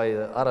 that's why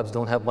Arabs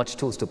don't have much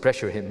tools to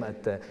pressure him.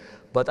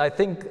 But I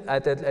think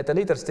at a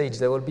later stage,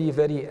 there will be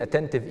very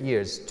attentive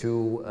ears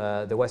to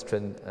the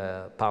Western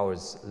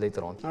powers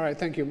later on. All right,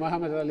 thank you.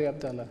 Mohammed Ali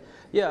Abdallah.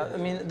 Yeah, I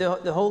mean,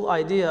 the whole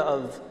idea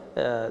of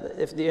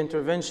if the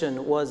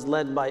intervention was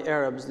led by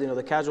Arabs,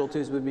 the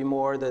casualties would be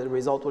more, the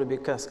result would be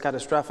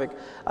catastrophic.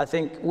 I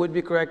think would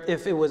be correct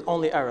if it was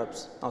only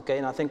Arabs, okay?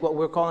 And I think what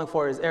we're calling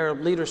for is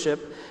Arab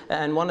leadership.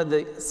 And one of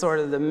the sort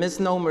of the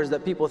misnomers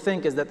that people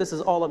think is that this is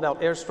all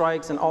about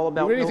airstrikes and all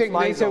about You really think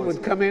NATO zones.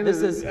 would come in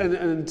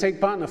and take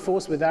part in a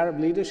force with Arab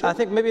leadership? I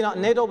think maybe not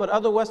NATO, but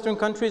other Western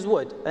countries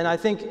would. And I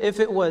think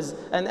if it was,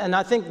 and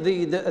I think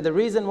the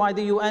reason why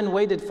the UN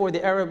waited for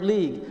the Arab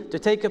League to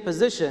take a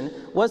position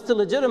was to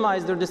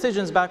legitimize their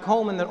decisions back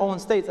home in their own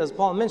states, as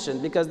Paul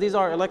mentioned, because these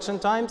are election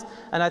times,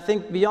 and I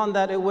think beyond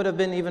that it would have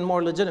been even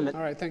more legitimate.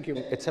 All right, thank you.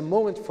 It's a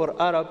moment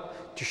for Arab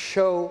to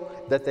show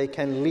that they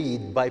can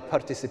lead by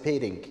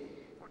participating.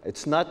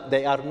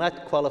 They are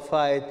not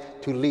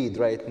qualified to lead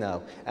right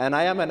now. And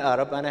I am an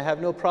Arab, and I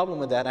have no problem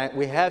with that.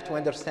 We have to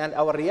understand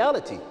our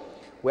reality.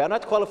 We are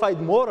not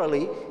qualified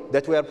morally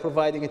that we are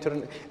providing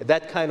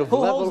that kind of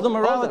level. Who holds the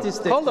morality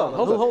stick? Hold on.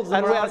 Who holds the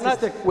morality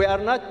stick? We are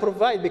not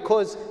provided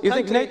because... You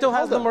think NATO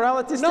has the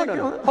morality stick?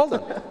 No. Hold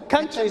on.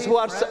 Countries who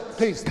are...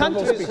 Please,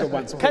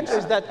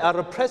 countries that are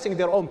repressing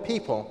their own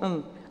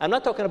people. I'm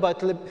not talking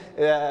about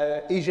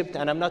Egypt,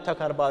 and I'm not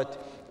talking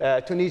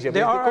about Tunisia.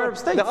 They are Arab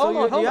states,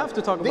 so you have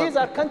to talk about These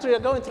are countries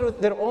that are going through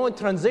their own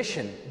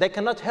transition. They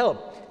cannot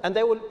help. And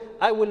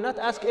I will not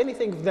ask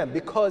anything of them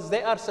because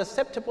they are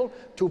susceptible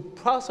to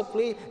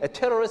possibly a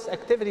terrorist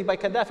activity by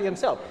Gaddafi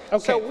himself.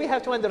 Okay. So we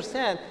have to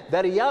understand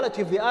the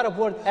reality of the Arab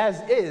world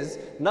as is,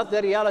 not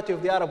the reality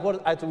of the Arab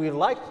world as we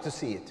like to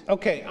see it.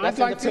 Okay, I'd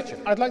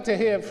like to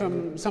hear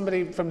from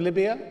somebody from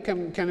Libya.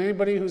 Can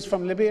anybody who's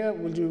from Libya,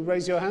 would you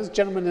raise your hands?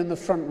 Gentleman in the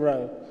front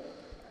row.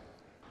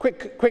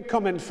 Quick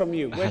comment from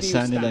you. Where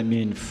Hassan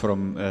Al-Amin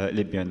from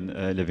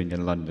Libyan, living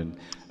in London.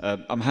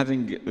 I'm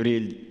having a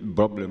real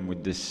problem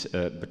with this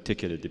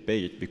particular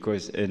debate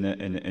because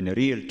in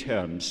real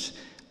terms,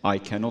 I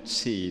cannot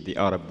see the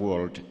Arab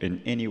world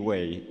in any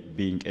way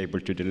being able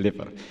to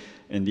deliver.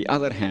 On the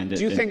other hand...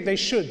 Do you think they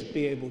should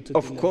be able to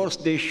deliver? Of course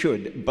they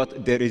should,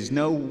 but there is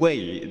no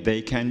way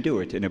they can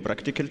do it in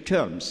practical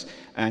terms.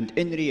 And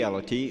in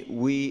reality,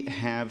 we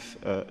have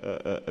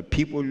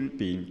people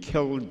being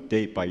killed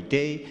day by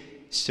day.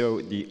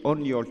 So the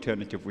only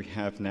alternative we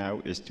have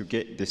now is to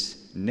get this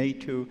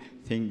NATO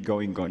thing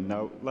going on.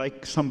 Now,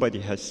 like somebody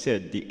has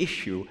said,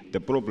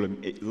 the problem,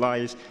 it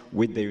lies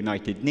with the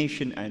United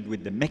Nations and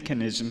with the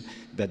mechanism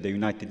that the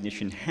United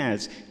Nations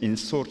has in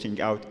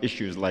sorting out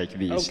issues like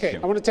these. Okay,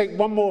 I want to take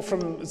one more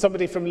from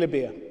somebody from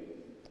Libya.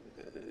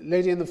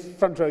 Lady in the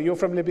front row, you're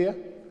from Libya?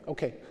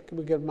 Okay, can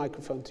we get a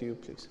microphone to you,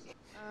 please?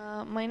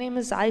 My name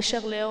is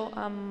Aisha Ghleo.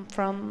 I'm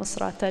from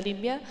Misrata,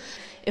 Libya.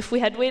 If we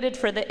had waited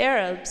for the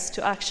Arabs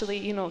to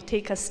actually,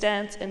 take a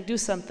stance and do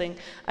something,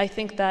 I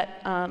think that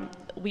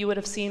we would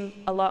have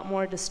seen a lot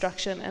more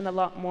destruction and a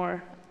lot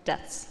more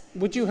deaths.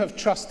 Would you have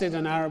trusted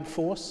an Arab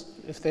force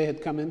if they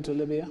had come into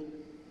Libya?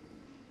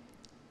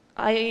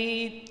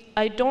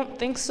 I don't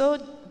think so.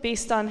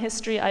 Based on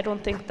history, I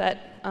don't think that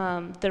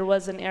there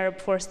was an Arab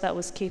force that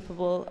was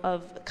capable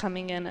of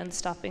coming in and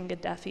stopping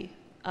Gaddafi.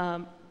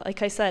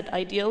 Like I said,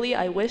 ideally,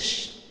 I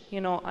wish,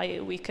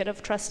 we could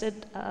have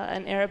trusted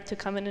an Arab to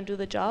come in and do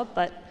the job,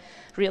 but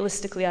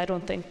realistically, I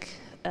don't think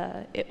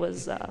it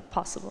was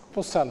possible.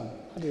 Paul Salam,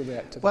 how do you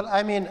react to that? Well,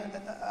 I mean,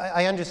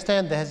 I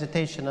understand the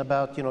hesitation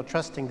about,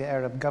 trusting the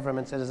Arab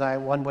governments, as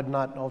one would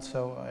not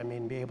also,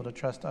 be able to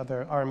trust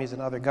other armies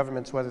and other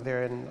governments, whether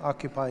they're in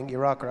occupying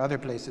Iraq or other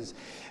places.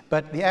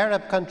 But the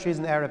Arab countries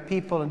and Arab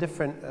people and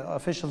different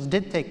officials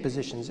did take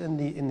positions.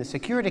 In the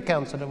Security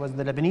Council, it was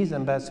the Lebanese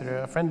ambassador,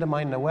 a friend of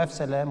mine, Nawaf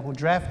Salam, who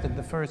drafted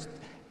the first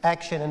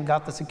action and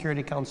got the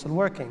Security Council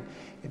working.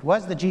 It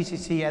was the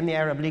GCC and the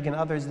Arab League and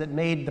others that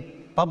made the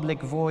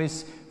public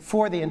voice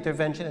for the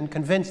intervention and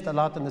convinced a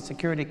lot in the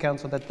Security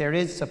Council that there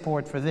is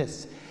support for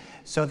this.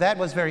 So that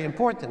was very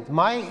important.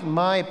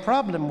 My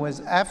problem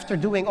was, after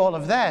doing all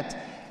of that,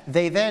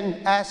 they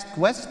then asked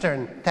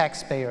Western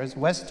taxpayers,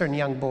 Western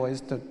young boys,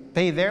 to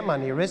pay their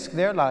money, risk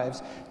their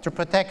lives to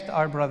protect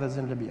our brothers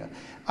in Libya.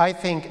 I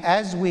think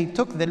as we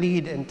took the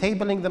lead in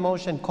tabling the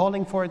motion,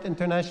 calling for it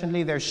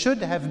internationally, there should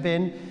have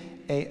been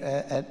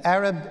an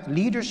Arab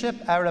leadership,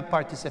 Arab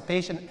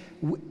participation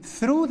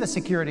through the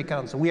Security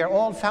Council. We are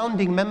all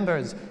founding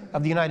members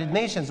of the United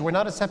Nations. We're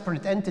not a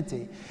separate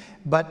entity.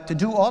 But to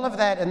do all of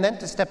that and then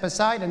to step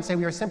aside and say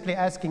we are simply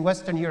asking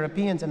Western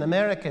Europeans and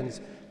Americans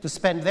to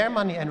spend their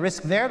money and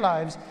risk their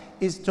lives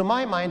is, to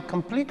my mind,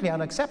 completely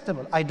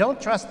unacceptable. I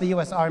don't trust the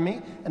US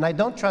Army, and I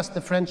don't trust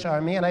the French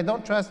Army, and I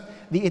don't trust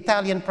the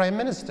Italian Prime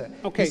Minister.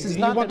 Okay, this is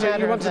not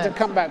you wanted to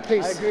come back,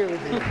 please. I agree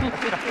with you.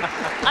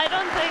 I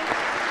don't think.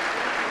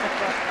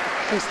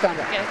 Please stand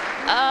up. Okay.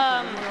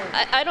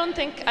 I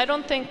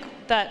don't think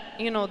that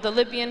the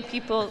Libyan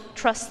people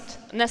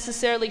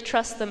necessarily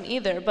trust them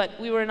either. But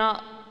we were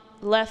not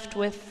left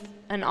with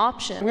an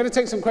option. I'm going to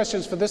take some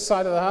questions for this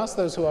side of the House.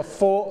 Those who are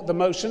for the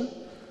motion.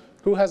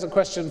 Who has a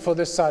question for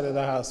this side of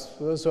the House?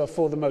 For those who are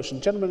for the motion.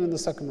 Gentleman in the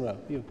second row.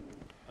 You.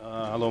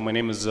 Hello, my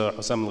name is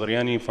Hussam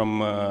Al-Gharyani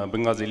from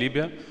Benghazi,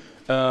 Libya.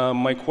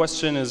 My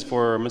question is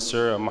for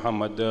Mr.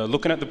 Mohammed.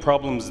 Looking at the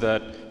problems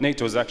that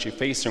NATO is actually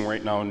facing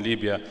right now in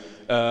Libya,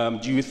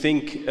 do you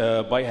think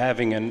by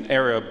having an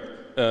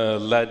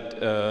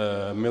Arab-led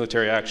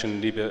military action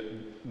in Libya,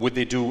 would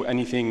they do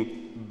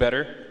anything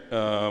better?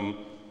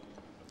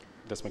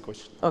 That's my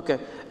question. Okay.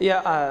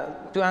 Yeah,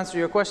 to answer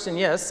your question,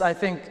 yes, I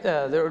think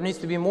there needs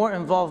to be more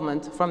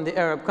involvement from the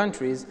Arab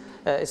countries,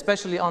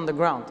 especially on the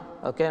ground.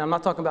 Okay, I'm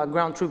not talking about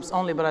ground troops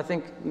only, but I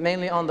think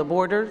mainly on the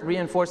border,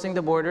 reinforcing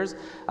the borders.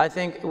 I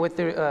think with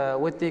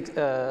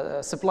the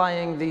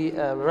supplying the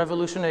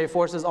revolutionary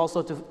forces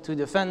also to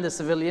defend the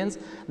civilians.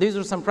 These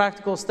are some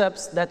practical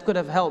steps that could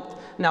have helped.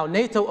 Now,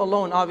 NATO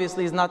alone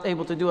obviously is not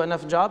able to do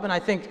enough job, and I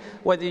think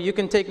whether you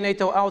can take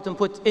NATO out and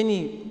put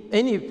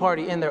any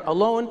party in there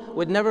alone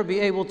would never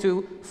be able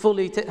to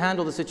fully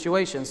handle the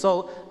situation.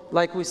 So,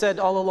 like we said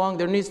all along,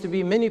 there needs to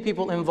be many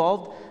people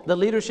involved. The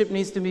leadership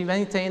needs to be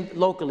maintained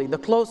locally. The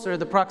closer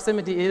the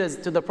proximity is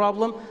to the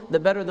problem, the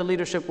better the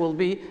leadership will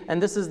be.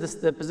 And this is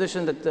the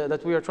position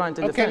that we are trying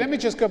to defend. Okay, let me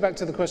just go back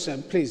to the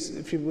question. Please,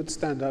 if you would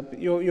stand up.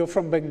 You're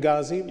from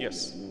Benghazi.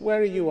 Yes. Where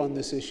are you on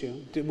this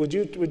issue? Would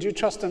you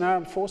trust an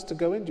Arab force to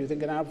go in? Do you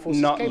think an Arab force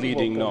is capable Not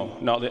leading,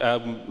 of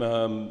going?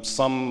 no.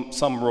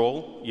 Some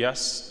role,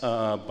 yes,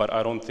 but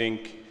I don't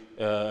think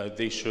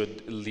they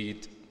should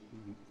lead,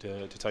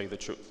 to tell you the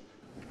truth.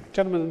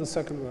 Gentleman in the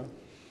second row.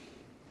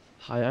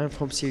 Hi, I'm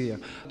from Syria.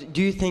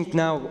 Do you think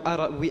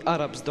now we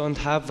Arabs don't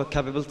have the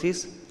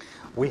capabilities?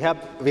 We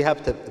have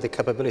the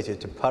capability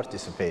to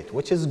participate,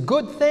 which is a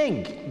good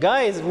thing.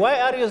 Guys, why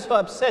are you so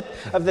upset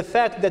of the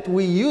fact that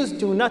we used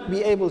to not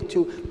be able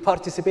to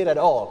participate at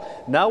all?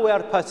 Now we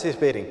are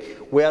participating.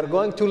 We are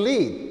going to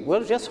lead.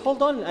 Well, just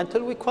hold on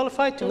until we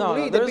qualify to lead.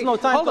 No, there's no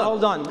time to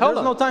hold on.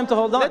 There's no time to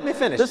hold on. Let me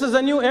finish. This is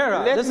a new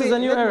era. This is a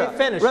new era. Let me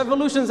finish.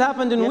 Revolutions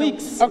happened in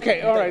weeks.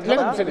 Okay, all right, let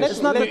him finish.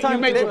 It's not the time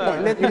you made to your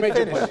point. Let You me made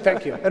your finish. point.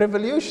 Thank you.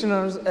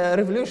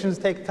 Revolutions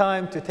take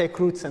time to take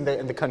roots in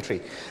the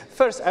country.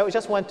 First, I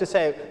just want to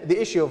say the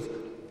issue of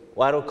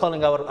why we're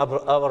calling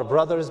our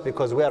brothers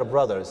because we are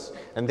brothers,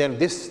 and then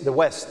the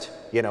West,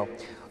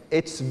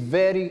 it's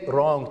very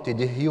wrong to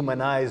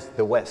dehumanize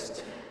the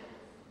West.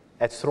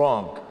 It's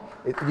wrong.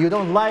 You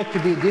don't like to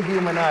be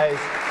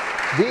dehumanized.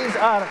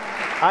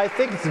 I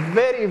think it's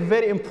very,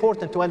 very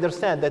important to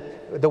understand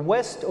that the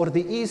West or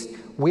the East,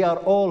 we are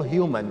all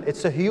human.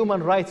 It's a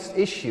human rights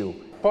issue.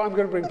 But I'm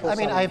going to bring Paul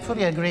Simon. I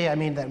fully agree.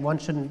 That one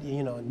shouldn't,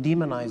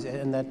 demonize it,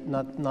 and that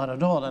not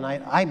at all. And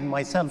I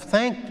myself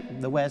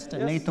thanked the West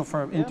and NATO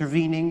for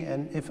intervening,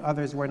 and if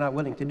others were not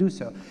willing to do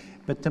so.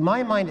 But to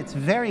my mind, it's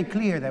very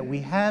clear that we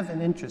have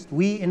an interest.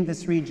 We in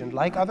this region,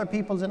 like other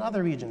peoples in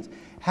other regions,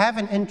 have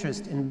an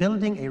interest in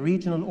building a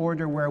regional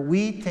order where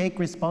we take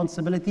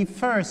responsibility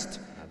first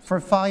for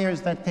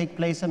fires that take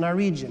place in our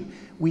region.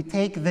 We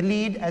take the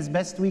lead as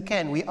best we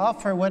can. We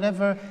offer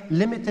whatever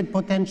limited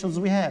potentials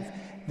we have.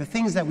 The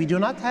things that we do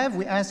not have,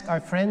 we ask our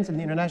friends in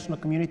the international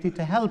community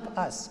to help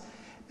us.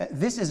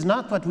 This is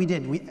not what we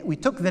did. We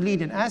took the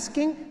lead in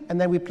asking,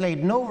 and then we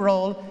played no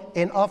role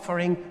in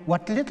offering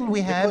what little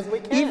we have. Because we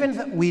can't.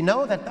 Even we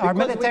know that our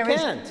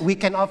militaries, we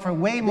can offer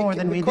way more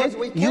than we did.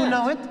 You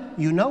know it.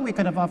 You know we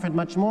could have offered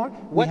much more.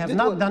 We have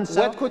not done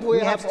so. What could we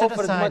have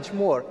offered much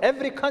more?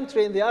 Every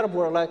country in the Arab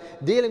world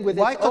dealing with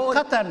Why its own...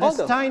 Why could Qatar,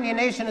 this tiny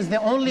nation, is the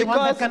only one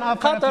that can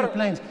offer a few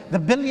planes? The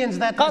billions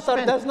that they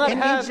spent in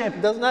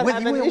Egypt does not with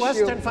have an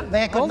Western issue.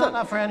 They could not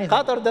offer anything.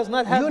 Qatar does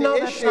not have the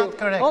issue. That's not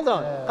correct. Hold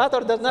on.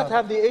 Qatar does not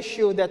have the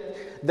issue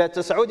that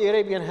the Saudi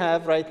Arabian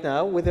have right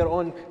now with their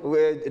own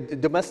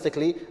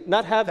domestically,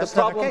 not have the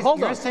problem. Not hold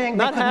You're on. saying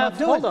not they could have, not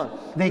do hold it.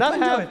 on. They not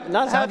could have, do it.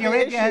 Not Saudi have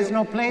Arabia has issue.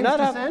 no planes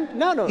to send.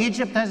 No.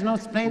 Egypt has no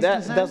planes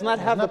to send. Does not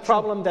have the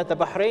problem that the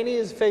Bahraini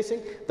is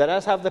facing. That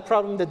does have the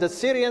problem that the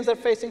Syrians are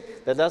facing.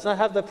 That does not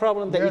have the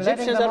problem the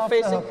Egyptians are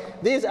facing.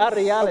 These are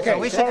realities. Okay,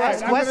 we should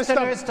ask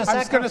Westerners to sacrifice. I'm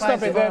just going to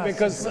stop it there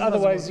because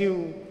otherwise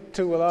you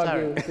two will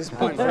argue this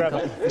point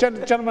forever.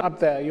 Gentlemen up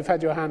there, you've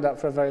had your hand up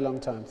for a very long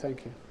time.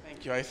 Thank you.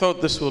 Thank you. I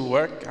thought this will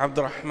work.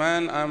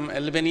 Abdurrahman, I'm a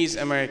Lebanese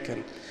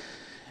American.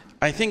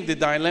 I think the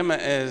dilemma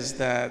is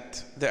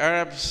that the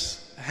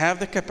Arabs have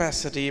the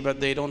capacity, but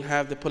they don't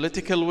have the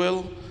political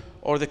will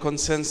or the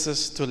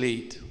consensus to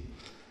lead.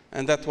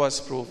 and that was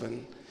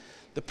proven.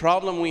 The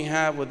problem we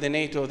have with the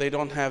NATO, they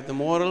don't have the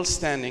moral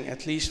standing,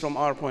 at least from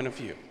our point of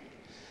view.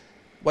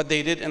 What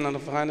they did in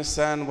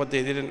Afghanistan, what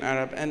they did in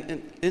Arab,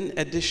 and in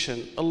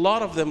addition, a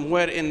lot of them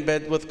were in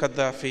bed with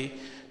Gaddafi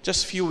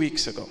just a few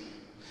weeks ago.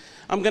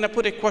 I'm going to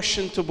put a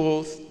question to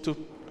both to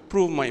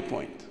prove my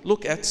point.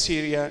 Look at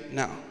Syria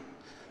now.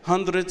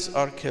 Hundreds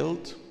are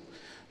killed.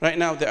 Right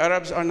now, the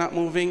Arabs are not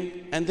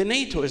moving, and the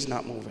NATO is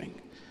not moving.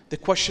 The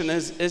question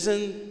is,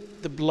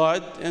 isn't the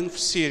blood in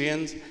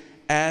Syrians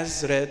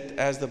as red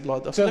as the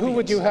blood of Libyans? So who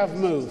would you have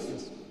move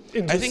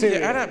into I think Syria?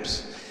 the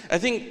Arabs. I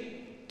think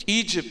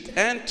Egypt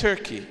and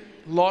Turkey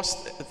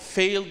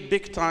failed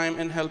big time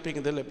in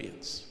helping the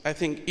Libyans. I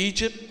think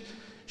Egypt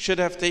should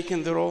have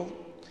taken the role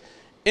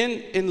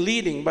in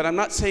leading, but I'm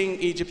not saying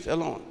Egypt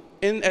alone,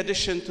 in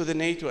addition to the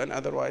NATO and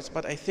otherwise,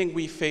 but I think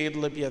we failed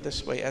Libya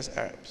this way as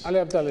Arabs. Ali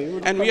Abdallah, you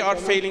want to and we are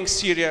comment on failing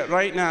Syria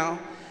right now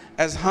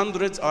as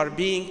hundreds are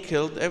being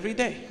killed every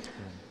day.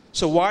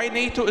 So why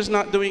NATO is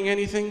not doing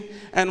anything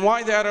and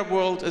why the Arab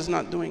world is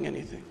not doing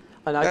anything?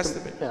 And That's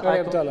the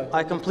bit.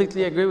 I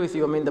completely agree with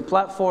you. I mean, the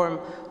platform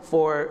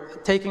for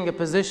taking a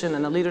position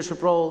and a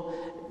leadership role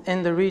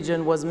in the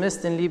region was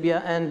missed in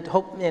Libya, and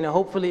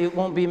hopefully it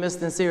won't be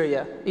missed in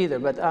Syria either.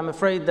 But I'm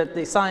afraid that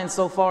the signs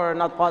so far are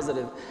not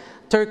positive.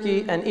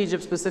 Turkey and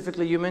Egypt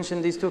specifically, you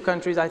mentioned these two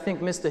countries, I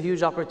think missed a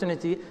huge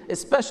opportunity,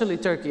 especially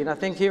Turkey. And I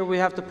think here we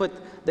have to put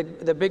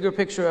the bigger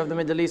picture of the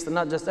Middle East and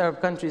not just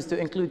Arab countries to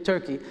include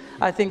Turkey.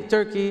 I think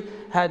Turkey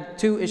had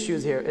two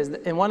issues here,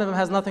 and one of them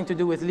has nothing to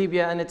do with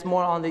Libya, and it's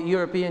more on the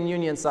European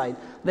Union side.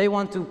 They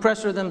want to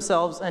pressure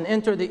themselves and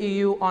enter the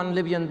EU on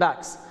Libyan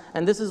backs.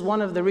 And this is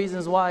one of the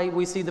reasons why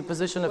we see the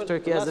position of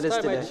Turkey as it is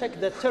today. Last time I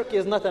checked that Turkey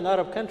is not an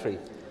Arab country.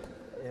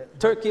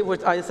 Turkey,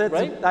 which I said,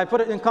 right? I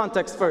put it in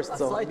context first.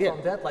 Aside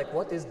from that, like,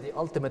 what is the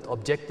ultimate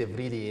objective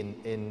really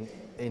in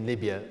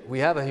Libya? We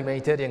have a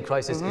humanitarian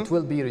crisis. It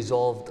will be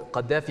resolved.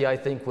 Gaddafi, I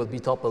think, will be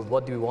toppled.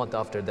 What do we want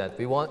after that?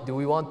 Do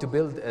we want to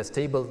build a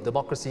stable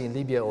democracy in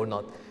Libya or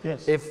not?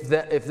 Yes. If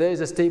there is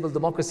a stable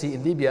democracy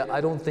in Libya,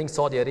 I don't think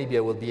Saudi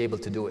Arabia will be able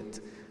to do it.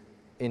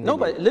 No,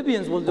 but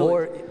Libyans will do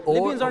it.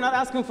 Libyans are not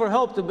asking for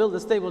help to build a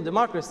stable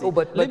democracy.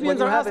 But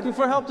Libyans are asking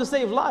for help to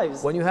save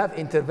lives. When you have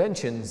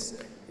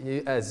interventions,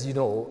 as you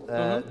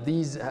know,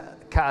 these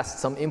cast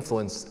some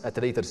influence at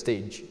a later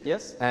stage.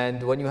 Yes.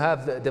 And when you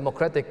have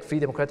free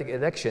democratic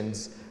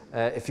elections,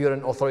 if you're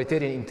an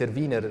authoritarian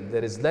intervener,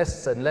 there is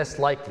less and less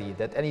likely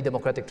that any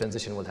democratic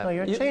transition will happen.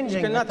 No, you're changing.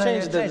 You cannot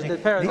change the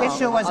paradigm. The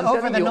issue was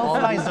over the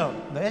no-fly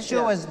zone. The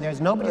issue was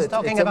nobody's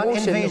talking about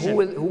invasion.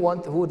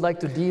 Who would like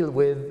to deal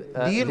with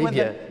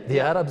Libya,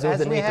 the Arabs or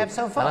the NATO? Have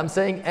so far. And I'm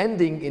saying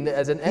ending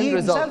as an end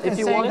result. If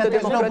you want a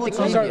democratic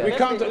Libya, we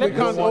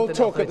can't all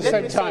talk at the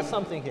same time.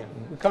 Something here.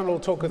 We can't all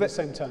talk at the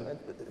same time.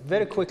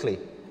 Very quickly,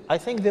 I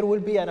think there will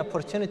be an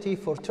opportunity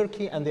for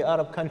Turkey and the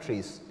Arab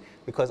countries,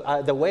 because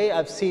the way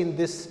I've seen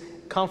this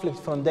conflict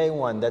from day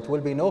one, that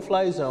will be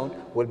no-fly zone,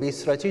 will be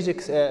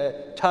strategic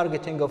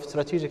targeting of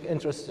strategic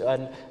interests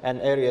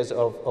and areas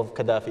of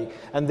Gaddafi.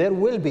 And there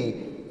will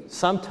be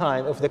some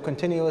time, if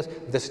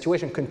the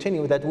situation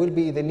continues, that will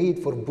be the need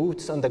for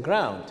boots on the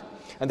ground.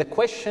 And the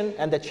question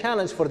and the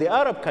challenge for the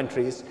Arab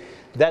countries,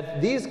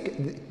 that these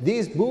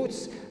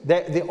boots,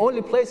 the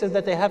only places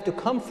that they have to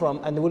come from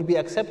and will be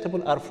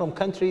acceptable are from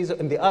countries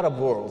in the Arab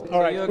world.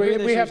 All right,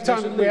 we have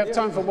time. We have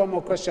time for one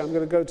more question. I'm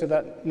going to go to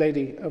that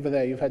lady over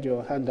there. You've had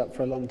your hand up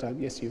for a long time.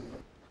 Yes, you.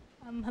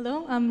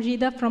 Hello, I'm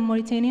Jida from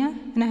Mauritania,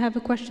 and I have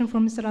a question for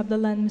Mr.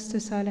 Abdullah and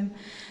Mr. Salem.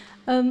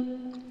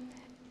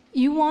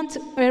 You want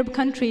Arab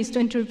countries to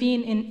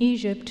intervene in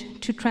Egypt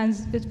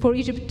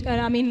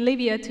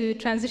Libya to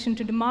transition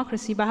to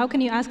democracy, but how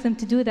can you ask them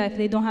to do that if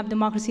they don't have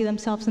democracy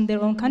themselves in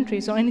their own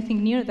countries or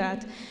anything near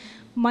that?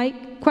 My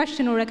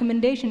question or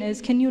recommendation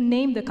is, can you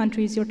name the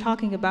countries you're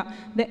talking about?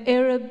 The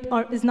Arab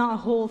is not a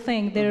whole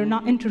thing. They're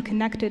not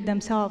interconnected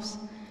themselves,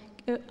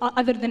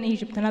 other than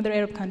Egypt, another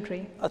Arab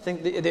country. I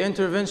think the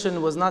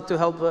intervention was not to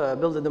help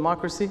build a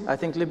democracy. I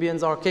think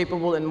Libyans are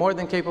capable and more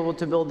than capable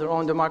to build their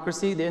own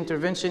democracy. The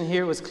intervention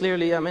here was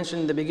clearly, I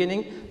mentioned in the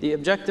beginning, the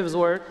objectives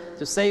were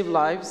to save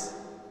lives,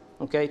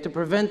 okay, to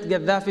prevent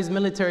Gaddafi's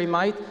military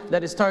might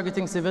that is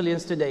targeting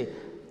civilians today.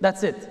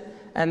 That's it.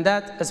 And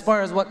that, as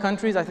far as what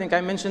countries, I think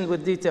I mentioned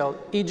with detail,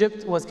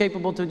 Egypt was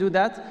capable to do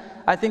that.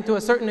 I think to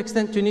a certain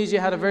extent,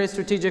 Tunisia had a very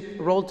strategic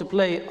role to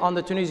play on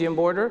the Tunisian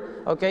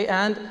border, okay?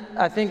 And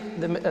I think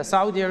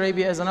Saudi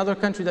Arabia is another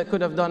country that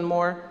could have done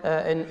more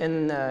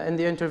in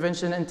the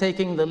intervention and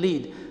taking the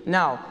lead.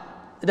 Now,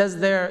 does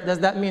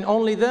that mean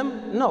only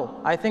them?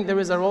 No. I think there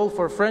is a role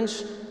for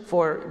French,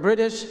 for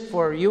British,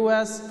 for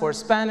US, for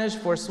Spanish,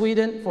 for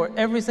Sweden, for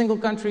every single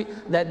country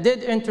that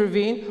did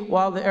intervene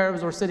while the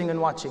Arabs were sitting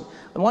and watching.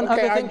 And one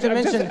other thing to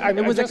mention,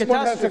 it was a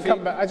catastrophe.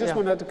 I just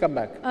want her to come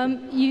back.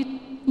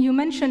 You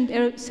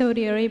mentioned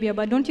Saudi Arabia,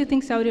 but don't you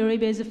think Saudi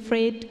Arabia is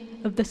afraid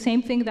of the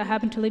same thing that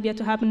happened to Libya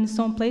to happen in its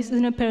own place?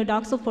 Isn't it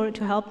paradoxical for it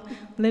to help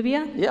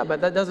Libya? Yeah,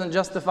 but that doesn't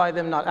justify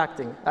them not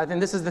acting. I think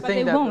this is the But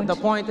thing they won't. the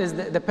point is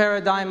the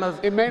paradigm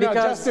of... It may not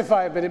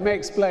justify it, but it may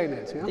explain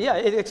it. Yeah,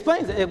 it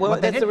explains it. Well,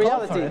 that's the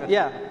reality.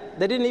 Yeah,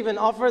 they didn't even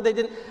offer, they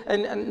didn't,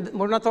 and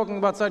we're not talking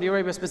about Saudi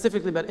Arabia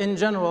specifically, but in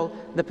general,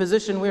 the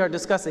position we are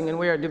discussing and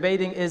we are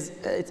debating is,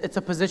 it's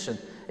a position.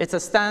 It's a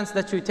stance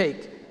that you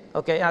take.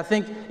 Okay, I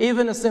think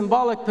even a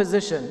symbolic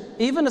position,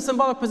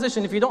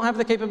 if you don't have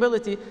the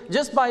capability,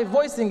 just by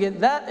voicing it,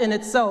 that in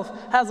itself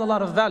has a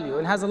lot of value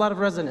and has a lot of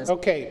resonance.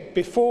 Okay,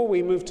 before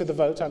we move to the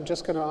vote, I'm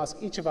just going to ask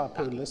each of our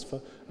panelists for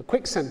a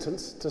quick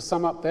sentence to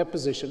sum up their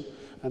position,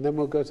 and then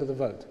we'll go to the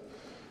vote.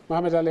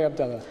 Mohammed Ali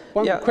Abdallah,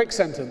 quick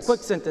sentence. Quick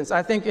sentence.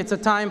 I think it's a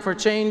time for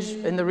change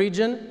in the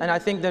region, and I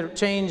think that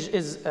change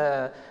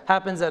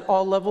happens at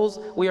all levels.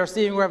 We are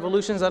seeing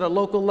revolutions at a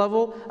local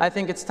level. I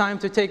think it's time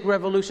to take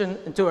revolution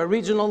into a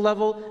regional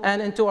level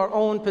and into our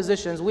own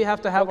positions. We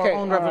have to have our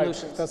own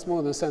revolutions. Right. That's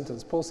more than a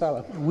sentence. Paul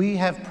Salah. We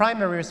have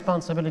primary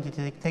responsibility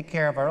to take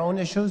care of our own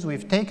issues.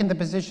 We've taken the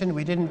position.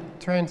 We didn't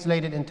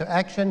translate it into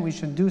action. We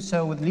should do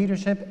so with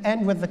leadership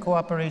and with the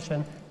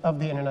cooperation of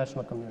the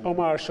international community.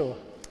 Omar Ashur.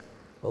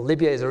 Well,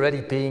 Libya is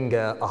already paying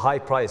a high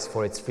price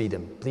for its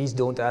freedom. Please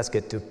don't ask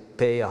it to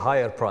pay a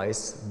higher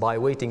price by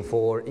waiting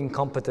for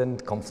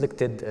incompetent,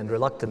 conflicted, and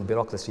reluctant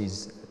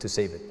bureaucracies to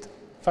save it.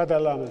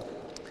 Fadel Ahmed.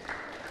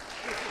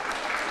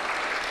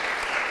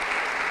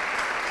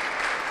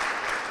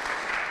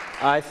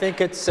 I think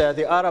it's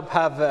the Arab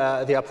have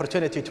the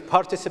opportunity to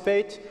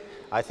participate.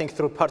 I think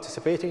through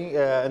participating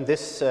in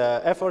this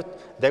effort,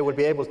 they will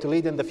be able to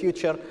lead in the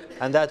future,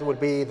 and that will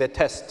be the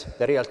test,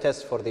 the real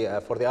test for the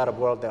Arab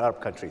world, the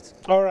Arab countries.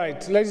 All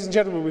right, ladies and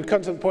gentlemen, we've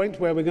come to the point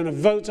where we're going to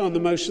vote on the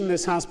motion.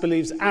 This House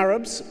believes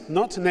Arabs,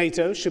 not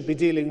NATO, should be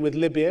dealing with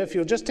Libya. If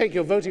you'll just take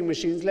your voting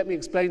machines, let me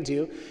explain to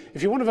you.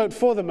 If you want to vote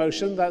for the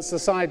motion, that's the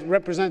side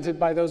represented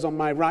by those on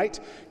my right.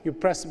 You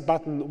press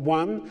button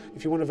 1.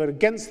 If you want to vote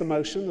against the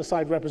motion, the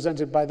side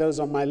represented by those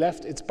on my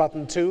left, it's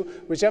button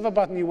 2. Whichever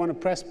button you want to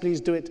press,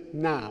 please do it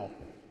now.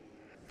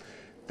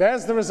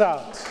 There's the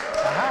result.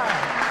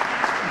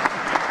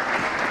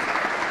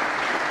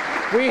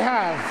 We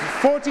have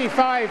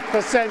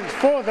 45%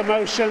 for the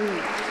motion,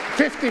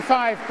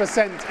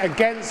 55%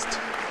 against.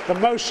 The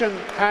motion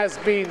has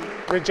been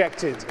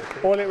rejected.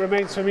 All it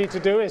remains for me to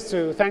do is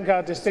to thank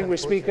our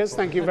distinguished speakers.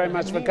 Thank you very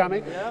much for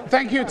coming.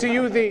 Thank you to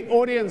you, the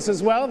audience,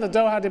 as well. The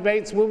Doha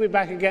debates will be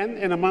back again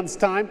in a month's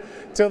time.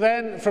 Till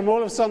then, from all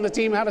of us on the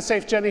team, have a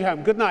safe journey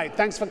home. Good night.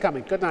 Thanks for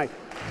coming. Good night.